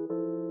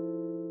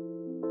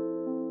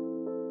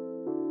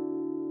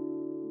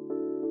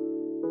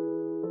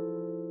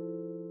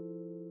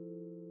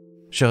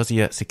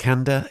 Shahzia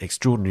Sikander,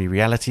 Extraordinary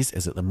Realities,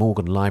 is at the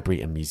Morgan Library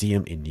and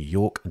Museum in New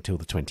York until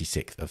the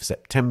 26th of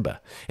September.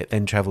 It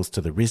then travels to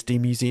the RISD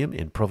Museum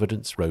in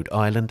Providence, Rhode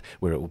Island,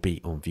 where it will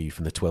be on view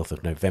from the 12th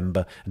of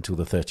November until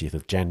the 30th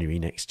of January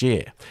next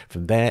year.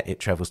 From there, it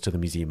travels to the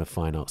Museum of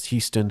Fine Arts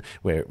Houston,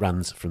 where it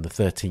runs from the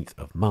 13th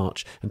of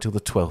March until the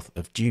 12th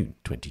of June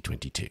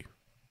 2022.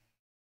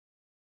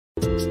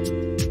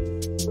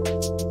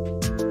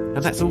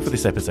 And that's all for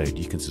this episode.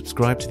 You can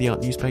subscribe to The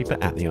Art Newspaper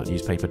at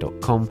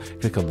theartnewspaper.com.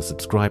 Click on the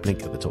subscribe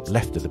link at the top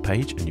left of the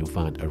page and you'll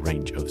find a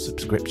range of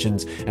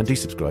subscriptions. And do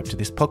subscribe to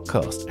this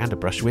podcast and A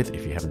Brush With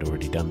if you haven't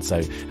already done so.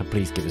 And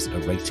please give us a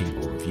rating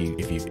or review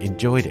if you've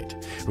enjoyed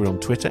it. We're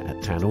on Twitter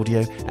at Tan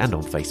Audio and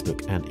on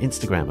Facebook and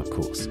Instagram, of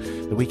course.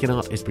 The Week in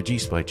Art is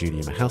produced by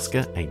Julia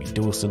Michalska, Amy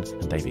Dawson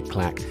and David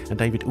Clack. And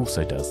David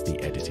also does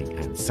the editing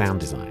and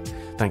sound design.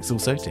 Thanks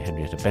also to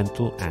Henrietta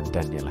Bentel and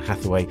Daniela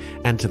Hathaway,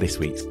 and to this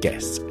week's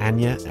guests,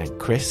 Anya and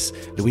Chris,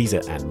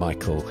 Louisa and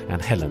Michael,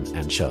 and Helen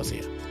and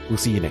Shahzia. We'll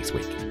see you next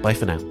week. Bye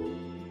for now.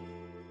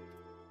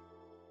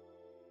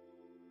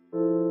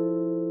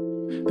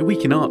 The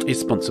Week in Art is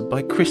sponsored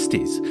by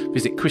Christie's.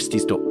 Visit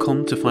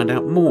christies.com to find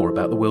out more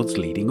about the world's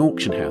leading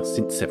auction house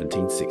since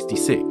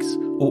 1766.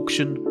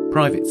 Auction,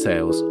 private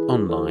sales,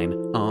 online,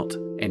 art,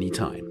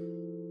 anytime.